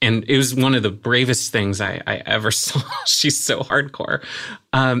 And it was one of the bravest things I ever saw. She's so hardcore.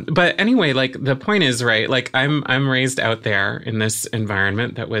 But anyway, like the point is, right, like I'm raised out there in this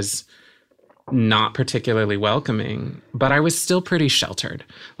environment that was not particularly welcoming, but I was still pretty sheltered.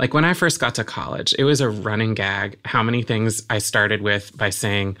 Like when I first got to college, it was a running gag how many things I started with by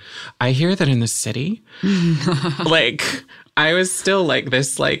saying, I hear that in the city. Like I was still like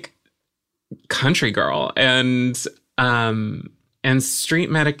this like country girl. And street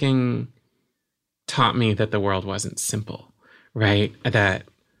medicing taught me that the world wasn't simple, right? That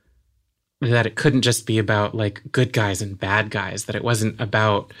it couldn't just be about like good guys and bad guys, that it wasn't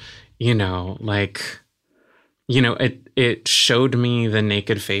about, it showed me the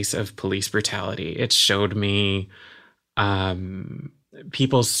naked face of police brutality. It showed me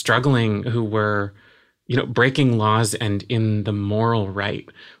people struggling who were, breaking laws and in the moral right,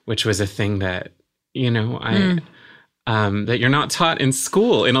 which was a thing that, that you're not taught in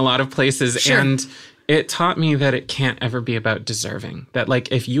school in a lot of places. Sure. And it taught me that it can't ever be about deserving. That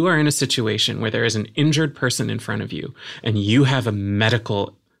like if you are in a situation where there is an injured person in front of you and you have a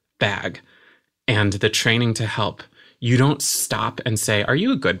medical bag and the training to help, you don't stop and say, are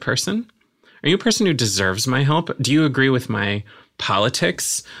you a good person? Are you a person who deserves my help? Do you agree with my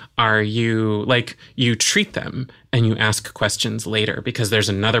politics? Are you like, you treat them and you ask questions later because there's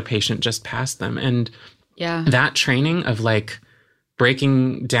another patient just past them. And that training of like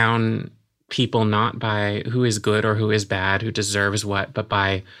breaking down people not by who is good or who is bad, who deserves what, but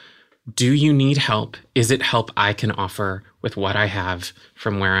by, do you need help? Is it help I can offer with what I have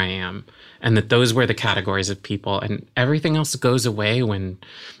from where I am? And that those were the categories of people, and everything else goes away when,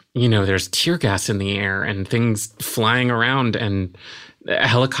 there's tear gas in the air and things flying around and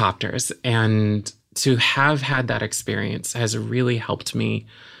helicopters. And to have had that experience has really helped me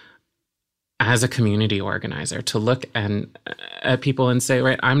as a community organizer to look at people and say,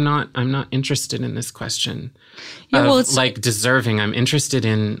 right, I'm not interested in this question. Yeah, well, it's like deserving. I'm interested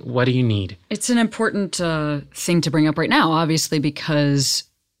in what do you need? It's an important thing to bring up right now, obviously, because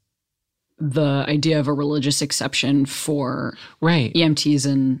the idea of a religious exception for EMTs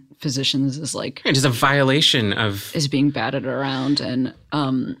and physicians is like it is a violation of is being batted around, and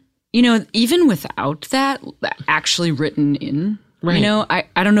even without that actually written in. Right.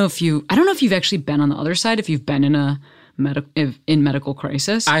 I don't know if you've actually been on the other side, if you've been in a medical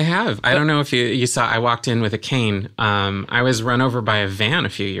crisis. I have. I don't know if you saw, I walked in with a cane. I was run over by a van a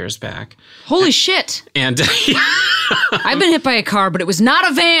few years back. Holy shit. And I've been hit by a car, but it was not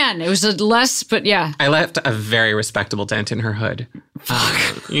a van. It was I left a very respectable dent in her hood.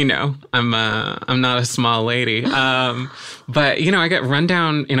 I'm not a small lady. But I get run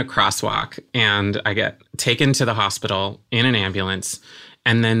down in a crosswalk and I get taken to the hospital in an ambulance.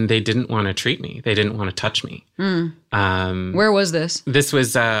 And then they didn't want to treat me. They didn't want to touch me. Where was this? This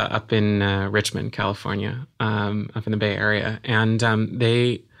was up in Richmond, California, up in the Bay Area. And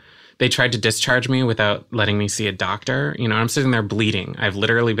they tried to discharge me without letting me see a doctor. You know, I'm sitting there bleeding. I've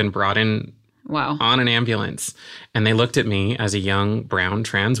literally been brought in on an ambulance. And they looked at me as a young brown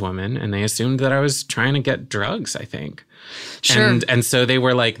trans woman, and they assumed that I was trying to get drugs, I think. Sure. And so they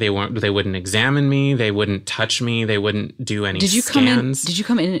were like, they wouldn't examine me, they wouldn't touch me, they wouldn't do any scans. Did you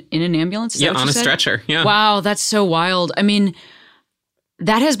come in an ambulance? Is that what on you a said? stretcher. Yeah. Wow, that's so wild. I mean,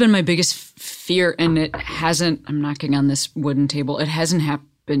 that has been my biggest fear, and it hasn't. I'm knocking on this wooden table. It hasn't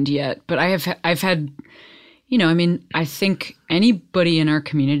happened yet, but I've had. You know, I mean, I think anybody in our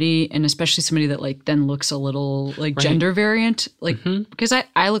community, and especially somebody that like then looks a little like gender variant, like because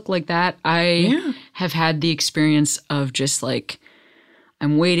I look like that. I have had the experience of just like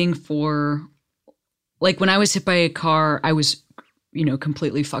I'm waiting for, like when I was hit by a car, I was, you know,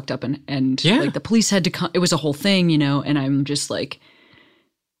 completely fucked up and like the police had to come. It was a whole thing, you know, and I'm just like.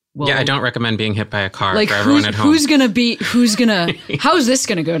 Well, I don't recommend being hit by a car like for everyone at home. Who's gonna how's this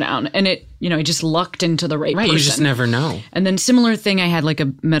gonna go down? And it, you know, I just lucked into the right person. You just never know. And then similar thing, I had like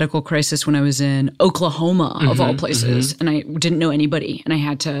a medical crisis when I was in Oklahoma of all places, and I didn't know anybody, and I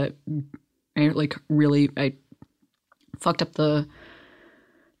fucked up the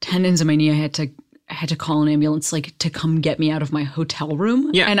tendons in my knee. I had to call an ambulance like to come get me out of my hotel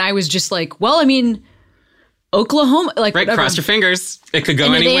room. Yeah. And I was just like, well, I mean, Oklahoma, like right, whatever. Cross your fingers. It could go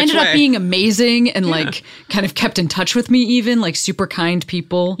any which way. They ended up being amazing and like kind of kept in touch with me, even like super kind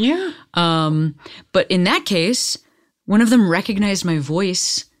people. Yeah. But in that case, one of them recognized my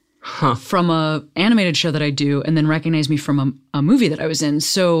voice from a animated show that I do, and then recognized me from a movie that I was in.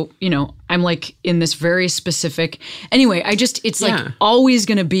 So, you know, I'm like in this very specific. Anyway, it's like always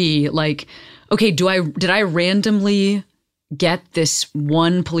going to be like, okay, did I randomly get this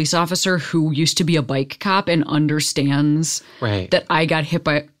one police officer who used to be a bike cop and understands that I got hit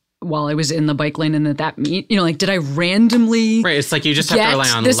by while I was in the bike lane, and you know, like, did I randomly it's like you just have to rely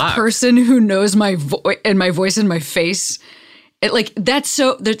on this luck. Person who knows my voice and my voice and my face. It like that's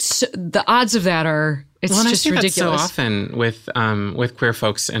the odds of that are just I see ridiculous. That so often with queer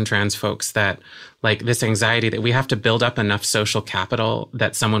folks and trans folks that like this anxiety that we have to build up enough social capital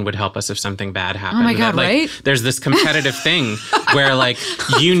that someone would help us if something bad happened. Oh my God, that, like, right? There's this competitive thing where like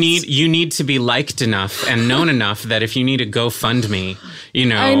you need to be liked enough and known enough that if you need a GoFundMe, you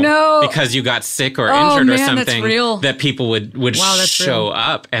know, I know. because you got sick or injured or something, that's real. that people would show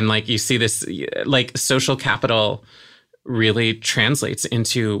up, and like you see this like social capital really translates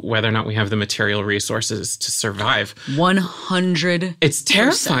into whether or not we have the material resources to survive. 100%. It's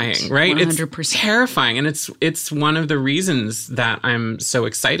terrifying, right? 100%. It's terrifying. And it's one of the reasons that I'm so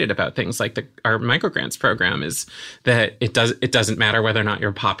excited about things like our microgrants program is that it doesn't matter whether or not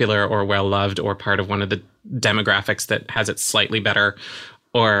you're popular or well-loved or part of one of the demographics that has it slightly better,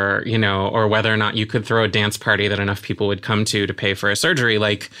 or, you know, or whether or not you could throw a dance party that enough people would come to pay for a surgery.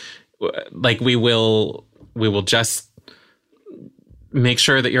 Like we will just make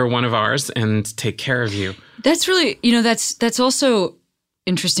sure that you're one of ours and take care of you. That's really, you know, that's also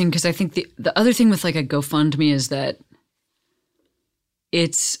interesting, because I think the other thing with like a GoFundMe is that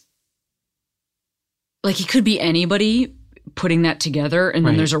it's like it could be anybody putting that together, and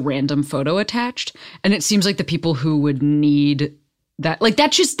then there's a random photo attached, and it seems like the people who would need that, like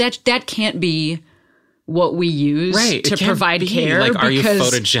that can't be what we use to provide care. Like, are you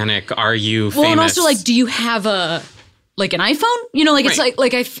photogenic? Are you famous? Well, and also like, do you have an iPhone? You know, like it's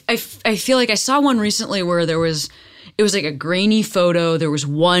like I feel like I saw one recently where it was like a grainy photo. There was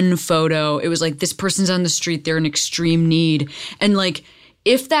one photo. It was like, this person's on the street. They're in extreme need. And like,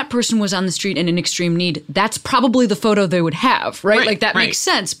 if that person was on the street and in extreme need, that's probably the photo they would have, right? Like that makes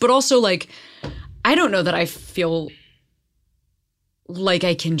sense. But also like, I don't know that I feel like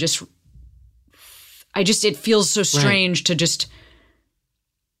I can it feels so strange to just,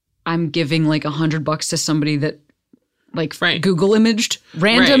 I'm giving like $100 to somebody that like Google imaged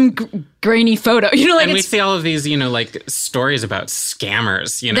random grainy photo, you know, like, and we see all of these, you know, like stories about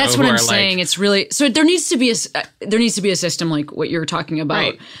scammers, you know, that's what I'm saying. It's really, so there needs to be a system like what you're talking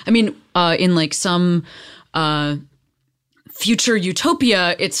about. I mean, in like some future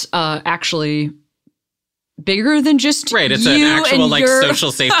utopia, it's actually bigger than just it's an actual like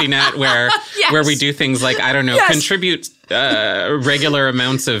social safety net where we do things like, I don't know, contribute regular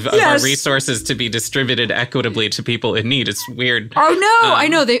amounts of our Yes. resources to be distributed equitably to people in need. It's weird. I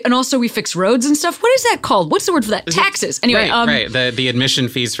know. And also we fix roads and stuff. What is that called? What's the word for that? Taxes. Anyway, Right. The admission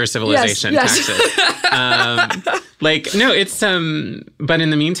fees for civilization, yes. taxes. No, it's but in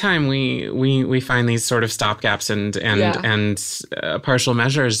the meantime, we find these sort of stopgaps and partial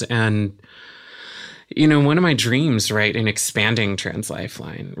measures. And one of my dreams, right, in expanding Trans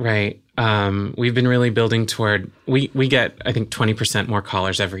Lifeline, right, we've been really building toward. We get, I think, 20% more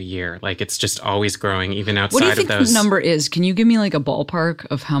callers every year. Like, it's just always growing, even outside of those. what do you think the number is? Can you give me like a ballpark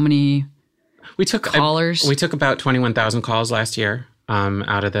of how many callers? We took about 21,000 calls last year,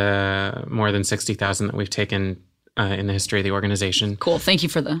 out of the more than 60,000 that we've taken in the history of the organization. Cool. Thank you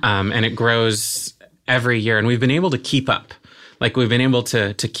for the. And it grows every year, and we've been able to keep up. Like, we've been able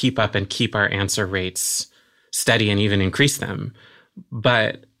to keep up and keep our answer rates steady and even increase them.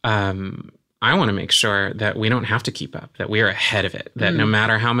 But I want to make sure that we don't have to keep up, that we are ahead of it, that no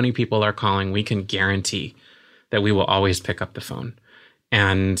matter how many people are calling, we can guarantee that we will always pick up the phone.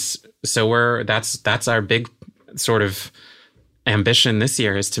 And so that's our big sort of ambition this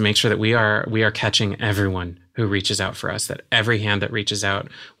year, is to make sure that we are catching everyone who reaches out for us, that every hand that reaches out,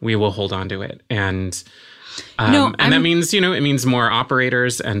 we will hold on to it. And that means, it means more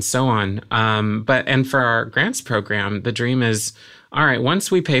operators and so on. And for our grants program, the dream is, all right,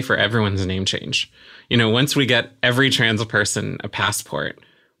 once we pay for everyone's name change, once we get every trans person a passport,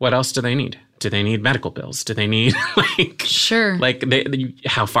 what else do they need? Do they need medical bills? Do they need Sure.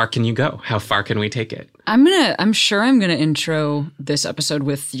 How far can you go? How far can we take it? I'm sure I'm gonna intro this episode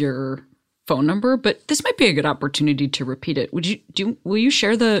with your phone number, but this might be a good opportunity to repeat it. Will you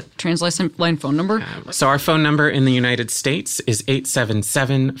share the Trans Lifeline phone number? So our phone number in the United States is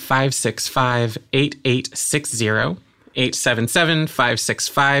 877-565-8860.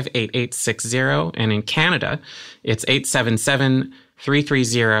 877-565-8860. And in Canada, it's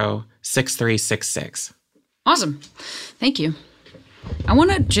 877-330-6366. Awesome. Thank you. I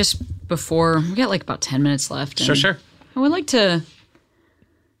want to we got like about 10 minutes left. Sure. I would like to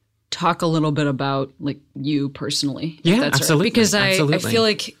talk a little bit about like you personally. Yeah, if that's absolutely. Right. Because I Absolutely. feel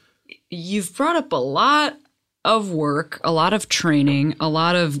like you've brought up a lot of work, a lot of training, a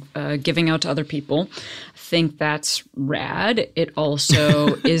lot of giving out to other people. I think that's rad. It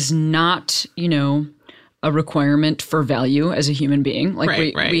also is not, a requirement for value as a human being.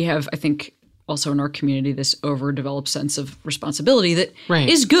 Like we have, I think, also in our community, this overdeveloped sense of responsibility that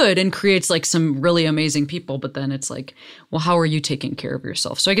is good and creates like some really amazing people. But then it's like, well, how are you taking care of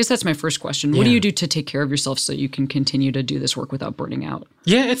yourself? So I guess that's my first question. What do you do to take care of yourself so you can continue to do this work without burning out?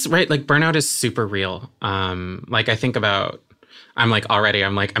 Yeah, it's right. Like, burnout is super real. I think about, I'm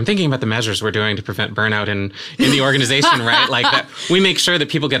thinking about the measures we're doing to prevent burnout in the organization, right? Like, that we make sure that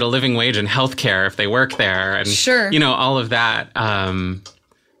people get a living wage and healthcare if they work there, and all of that.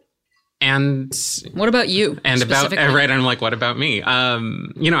 And what about you? And I'm like, what about me?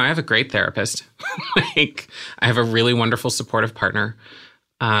 I have a great therapist. I have a really wonderful supportive partner.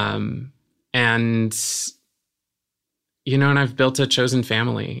 And I've built a chosen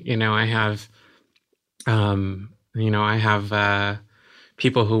family. I have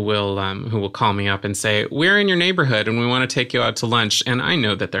people who will call me up and say, we're in your neighborhood and we want to take you out to lunch. And I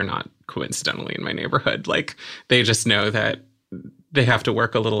know that they're not coincidentally in my neighborhood. Like, they just know that they have to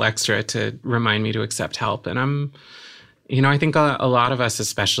work a little extra to remind me to accept help. And I think a lot of us,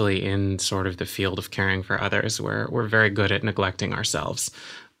 especially in sort of the field of caring for others, we're very good at neglecting ourselves,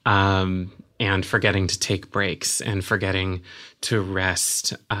 and forgetting to take breaks and forgetting to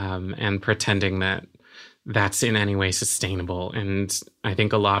rest, and pretending that that's in any way sustainable. And I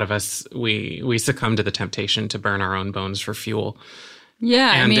think a lot of us, we succumb to the temptation to burn our own bones for fuel.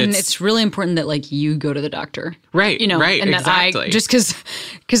 Yeah, and it's really important that like you go to the doctor, right? Right, and exactly. That just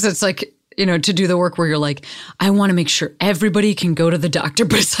because it's like, to do the work where you're like, I want to make sure everybody can go to the doctor,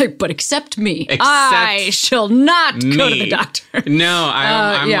 but it's like, but except me, I shall not go to the doctor. No,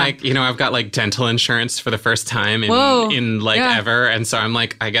 I'm like, I've got like dental insurance for the first time in ever, and so I'm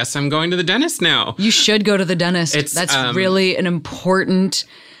like, I guess I'm going to the dentist now. You should go to the dentist. That's really an important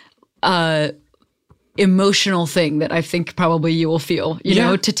emotional thing that I think probably you will feel,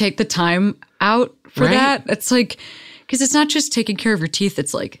 to take the time out for that. It's like, because it's not just taking care of your teeth.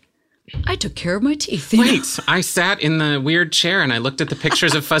 It's like, I took care of my teeth. Right. I sat in the weird chair and I looked at the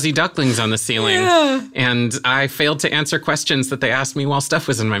pictures of fuzzy ducklings on the ceiling. Yeah. And I failed to answer questions that they asked me while stuff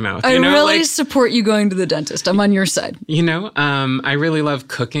was in my mouth. I really support you going to the dentist. I'm on your side. I really love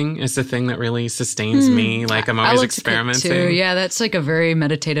cooking. Is the thing that really sustains me. Like, I'm always experimenting. Too. Yeah, that's like a very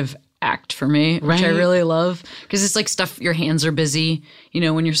meditative act for me, which I Right. really love. Because it's like stuff, your hands are busy. You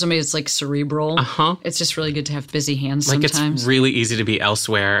know, when you're somebody that's like cerebral, it's just really good to have busy hands Like sometimes. it's really easy to be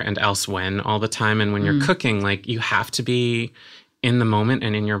elsewhere and elsewhen all the time. And when you're cooking, like you have to be in the moment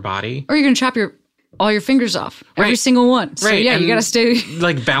and in your body. Or you're going to chop all your fingers off. Every Right. single one. So Right. yeah, And, you got to stay.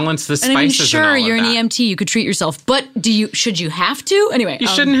 like balance the spices. And I mean, and sure, all of you're an that. EMT. You could treat yourself. But should you have to? Anyway. You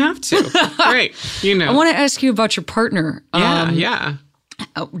shouldn't have to. Right. You know. I want to ask you about your partner. Yeah.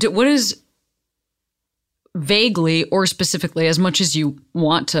 What is vaguely or specifically, as much as you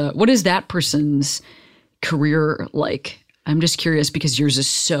want to, what is that person's career like? I'm just curious because yours is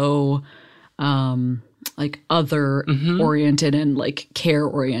so like other oriented and like care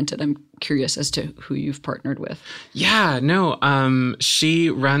oriented. I'm curious as to who you've partnered with. Yeah. No. She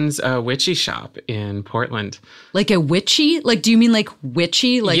runs a witchy shop in Portland. Like a witchy? Like, do you mean like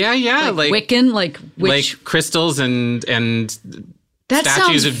witchy? Like Yeah. like Wiccan? Like witch? Like crystals and That statues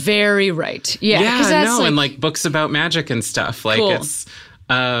sounds of very right. Yeah. yeah, 'cause that's no, and like books about magic and stuff. Like Cool. it's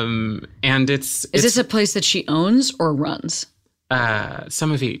and it's Is this a place that she owns or runs?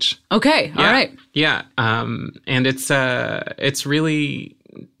 some of each. Okay. All Yeah. right. Yeah. And it's really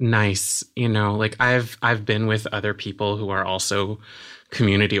nice, you know, like I've been with other people who are also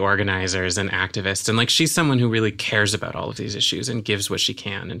community organizers and activists. And like she's someone who really cares about all of these issues and gives what she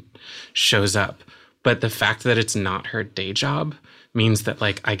can and shows up. But the fact that it's not her day job means that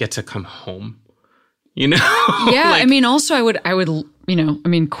like I get to come home. You know? Yeah, Like, I mean, also I would, you know, I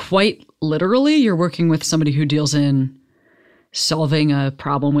mean, quite literally, you're working with somebody who deals in solving a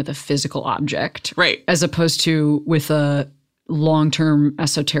problem with a physical object, right. as opposed to with a long-term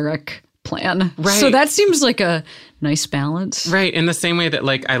esoteric plan. Right. So that seems like a nice balance. Right. In the same way that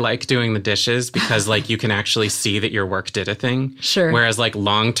like I like doing the dishes because like you can actually see that your work did a thing. Sure. Whereas like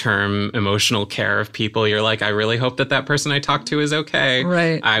long-term emotional care of people, you're like, I really hope that that person I talk to is okay.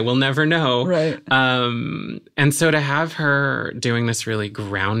 Right. I will never know. Right. And so to have her doing this really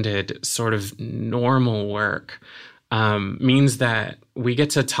grounded sort of normal work means that we get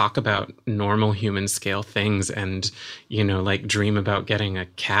to talk about normal human scale things and, you know, like dream about getting a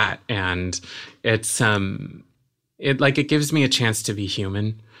cat. And it's, it gives me a chance to be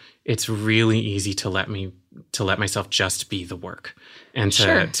human. It's really easy to let myself just be the work and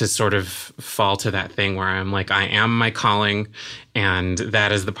to sort of fall to that thing where I'm like, I am my calling and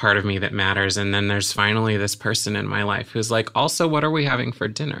that is the part of me that matters. And then there's finally this person in my life who's like, also, what are we having for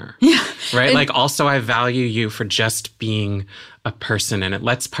dinner? Yeah. Right. And- like also I value you for just being a person and it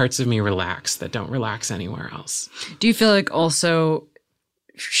lets parts of me relax that don't relax anywhere else. Do you feel like also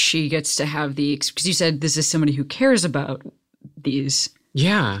she gets to have because you said this is somebody who cares about these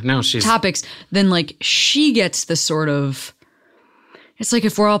Yeah. No, she's topics, then like she gets the sort of, it's like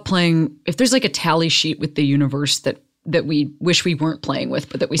if we're all playing, if there's like a tally sheet with the universe that we wish we weren't playing with,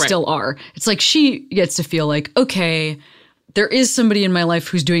 but that we Right. still are, it's like she gets to feel like, okay, there is somebody in my life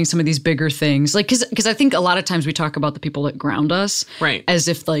who's doing some of these bigger things. Like, cause I think a lot of times we talk about the people that ground us Right. as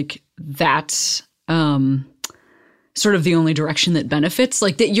if like that's sort of the only direction that benefits,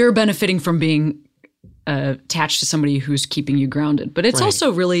 like that you're benefiting from being attached to somebody who's keeping you grounded. But it's Right.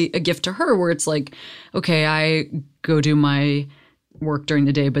 also really a gift to her where it's like, okay, I go do my work during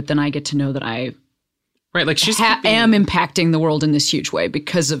the day, but then I get to know that I right. Like she's am impacting the world in this huge way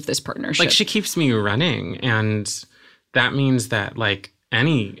because of this partnership. like she keeps me running and that means that like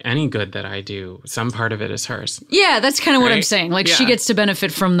any good that I do, some part of it is hers. yeah, that's kind of what I'm Right? saying. Like she Yeah. gets to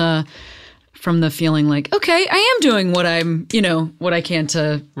benefit from the feeling like, okay, I am doing what I'm, you know, what I can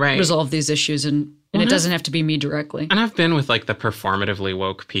to Right. resolve these issues and it doesn't have to be me directly. And I've been with like the performatively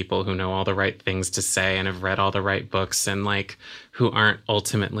woke people who know all the right things to say and have read all the right books and like who aren't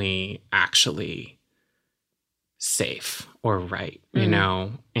ultimately actually safe or right, you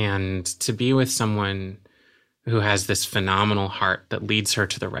know? And to be with someone who has this phenomenal heart that leads her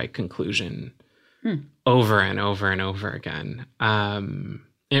to the right conclusion over and over and over again,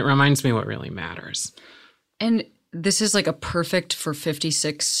 it reminds me what really matters. And this is like a perfect for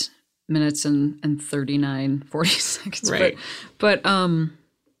 56 minutes and 40 seconds. Right. But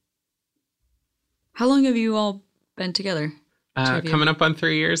how long have you all been together? Coming up on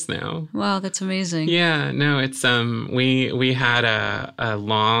 3 years now. Wow, that's amazing. Yeah, no, it's we had a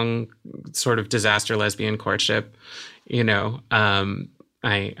long sort of disaster lesbian courtship, you know.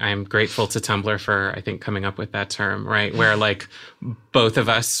 I'm grateful to Tumblr for, I think, coming up with that term, right? Where like both of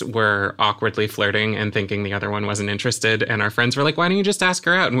us were awkwardly flirting and thinking the other one wasn't interested. And our friends were like, why don't you just ask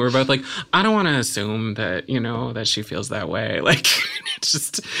her out? And we were both like, I don't want to assume that, you know, that she feels that way. Like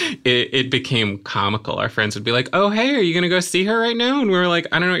it became comical. Our friends would be like, oh, hey, are you going to go see her right now? And we were like,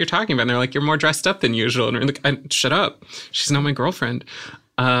 I don't know what you're talking about. And they're like, you're more dressed up than usual. And we're like, shut up. She's not my girlfriend.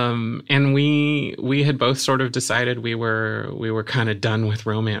 And we had both sort of decided we were kind of done with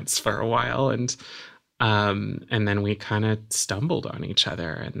romance for a while, and then we kind of stumbled on each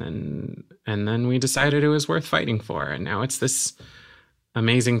other, and then we decided it was worth fighting for, and now it's this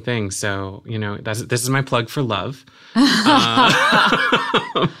amazing thing. So, this is my plug for love.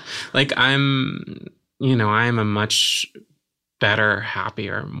 Like I'm a much better,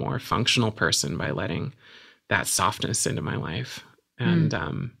 happier, more functional person by letting that softness into my life. And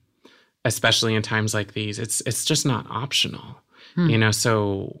especially in times like these, it's just not optional,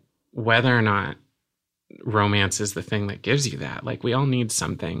 so whether or not romance is the thing that gives you that, like we all need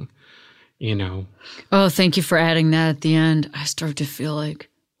something, Oh, thank you for adding that at the end. I start to feel like,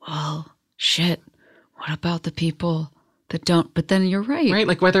 well, shit, what about the people that don't? But then you're right. Right,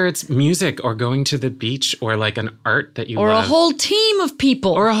 like whether it's music or going to the beach or like an art that you or love. a whole team of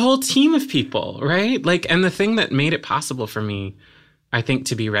people. Or a whole team of people, right? Like, and the thing that made it possible for me, I think,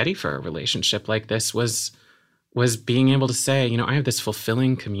 to be ready for a relationship like this was being able to say, I have this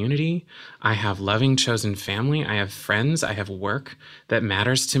fulfilling community. I have loving chosen family. I have friends. I have work that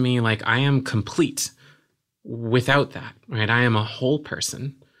matters to me. Like I am complete without that, right? I am a whole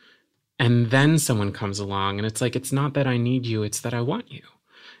person. And then someone comes along and it's like, it's not that I need you. It's that I want you.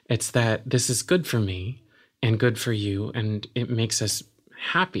 It's that this is good for me and good for you. And it makes us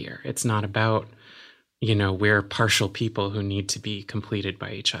happier. It's not about, we're partial people who need to be completed by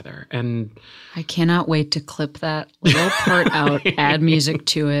each other. And I cannot wait to clip that little part out, add music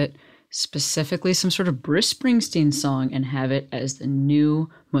to it, specifically some sort of Bruce Springsteen song, and have it as the new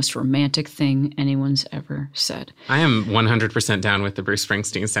most romantic thing anyone's ever said. I am 100% down with the Bruce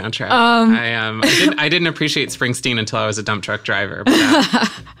Springsteen soundtrack. I didn't appreciate Springsteen until I was a dump truck driver,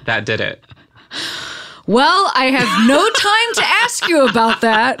 but that did it. Well, I have no time to ask you about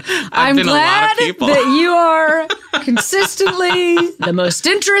that. I'm glad that you are consistently the most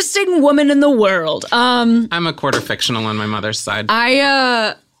interesting woman in the world. I'm a quarter fictional on my mother's side.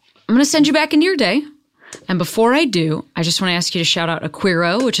 I'm going to send you back into your day. And before I do, I just want to ask you to shout out a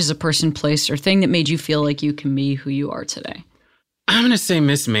queero, which is a person, place, or thing that made you feel like you can be who you are today. I'm going to say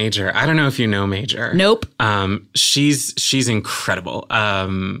Miss Major. I don't know if you know Major. Nope. She's incredible.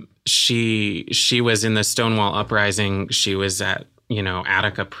 She was in the Stonewall Uprising. She was at,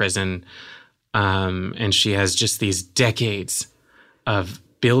 Attica prison. And she has just these decades of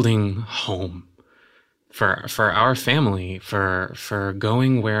building home for our family, for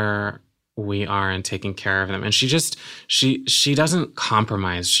going where we are and taking care of them. And she doesn't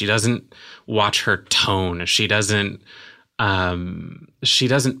compromise. She doesn't watch her tone. She doesn't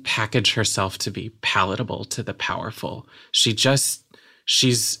package herself to be palatable to the powerful. She's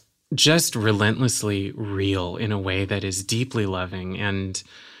just relentlessly real in a way that is deeply loving. And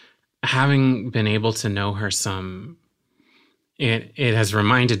having been able to know her some, it has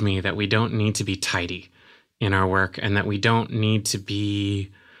reminded me that we don't need to be tidy in our work and that we don't need to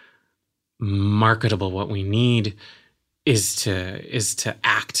be marketable. What we need is to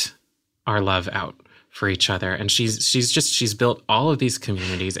act our love out for each other. And she's built all of these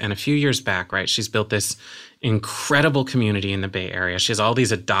communities. And a few years back, right, she's built this incredible community in the Bay Area. She has all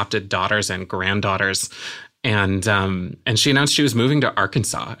these adopted daughters and granddaughters. And she announced she was moving to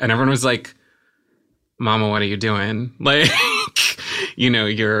Arkansas. And everyone was like, Mama, what are you doing? Like,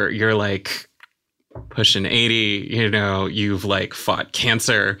 you're like pushing 80, you've like fought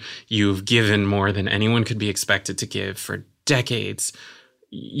cancer. You've given more than anyone could be expected to give for decades.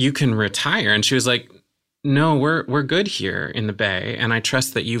 You can retire. And she was like, no, we're good here in the Bay. And I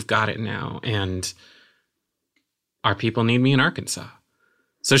trust that you've got it now. And our people need me in Arkansas.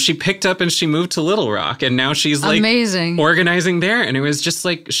 So she picked up and she moved to Little Rock, and now she's like amazing organizing there. And it was just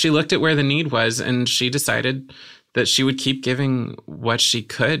like, she looked at where the need was and she decided that she would keep giving what she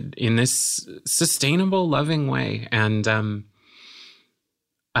could in this sustainable, loving way. And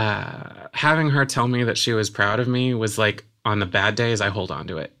having her tell me that she was proud of me was like, on the bad days, I hold on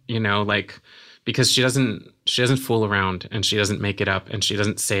to it, because she doesn't fool around, and she doesn't make it up, and she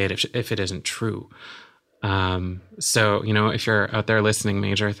doesn't say it if it isn't true. So, if you're out there listening,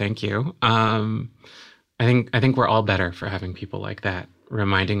 Major, thank you. I think we're all better for having people like that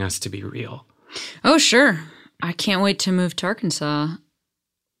reminding us to be real. Oh, sure. I can't wait to move to Arkansas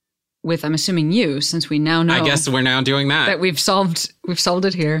with, I'm assuming, you, since we now know. I guess we're now doing that. That we've solved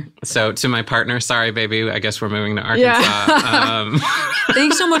it here. So to my partner, sorry, baby, I guess we're moving to Arkansas. Yeah.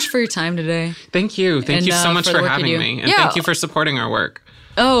 Thanks so much for your time today. Thank you. Thank you so much for having me. And thank you for supporting our work.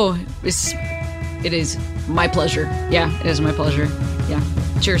 Oh, it is my pleasure. Yeah, it is my pleasure. Yeah.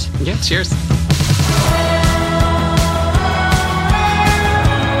 Cheers. Yeah, cheers.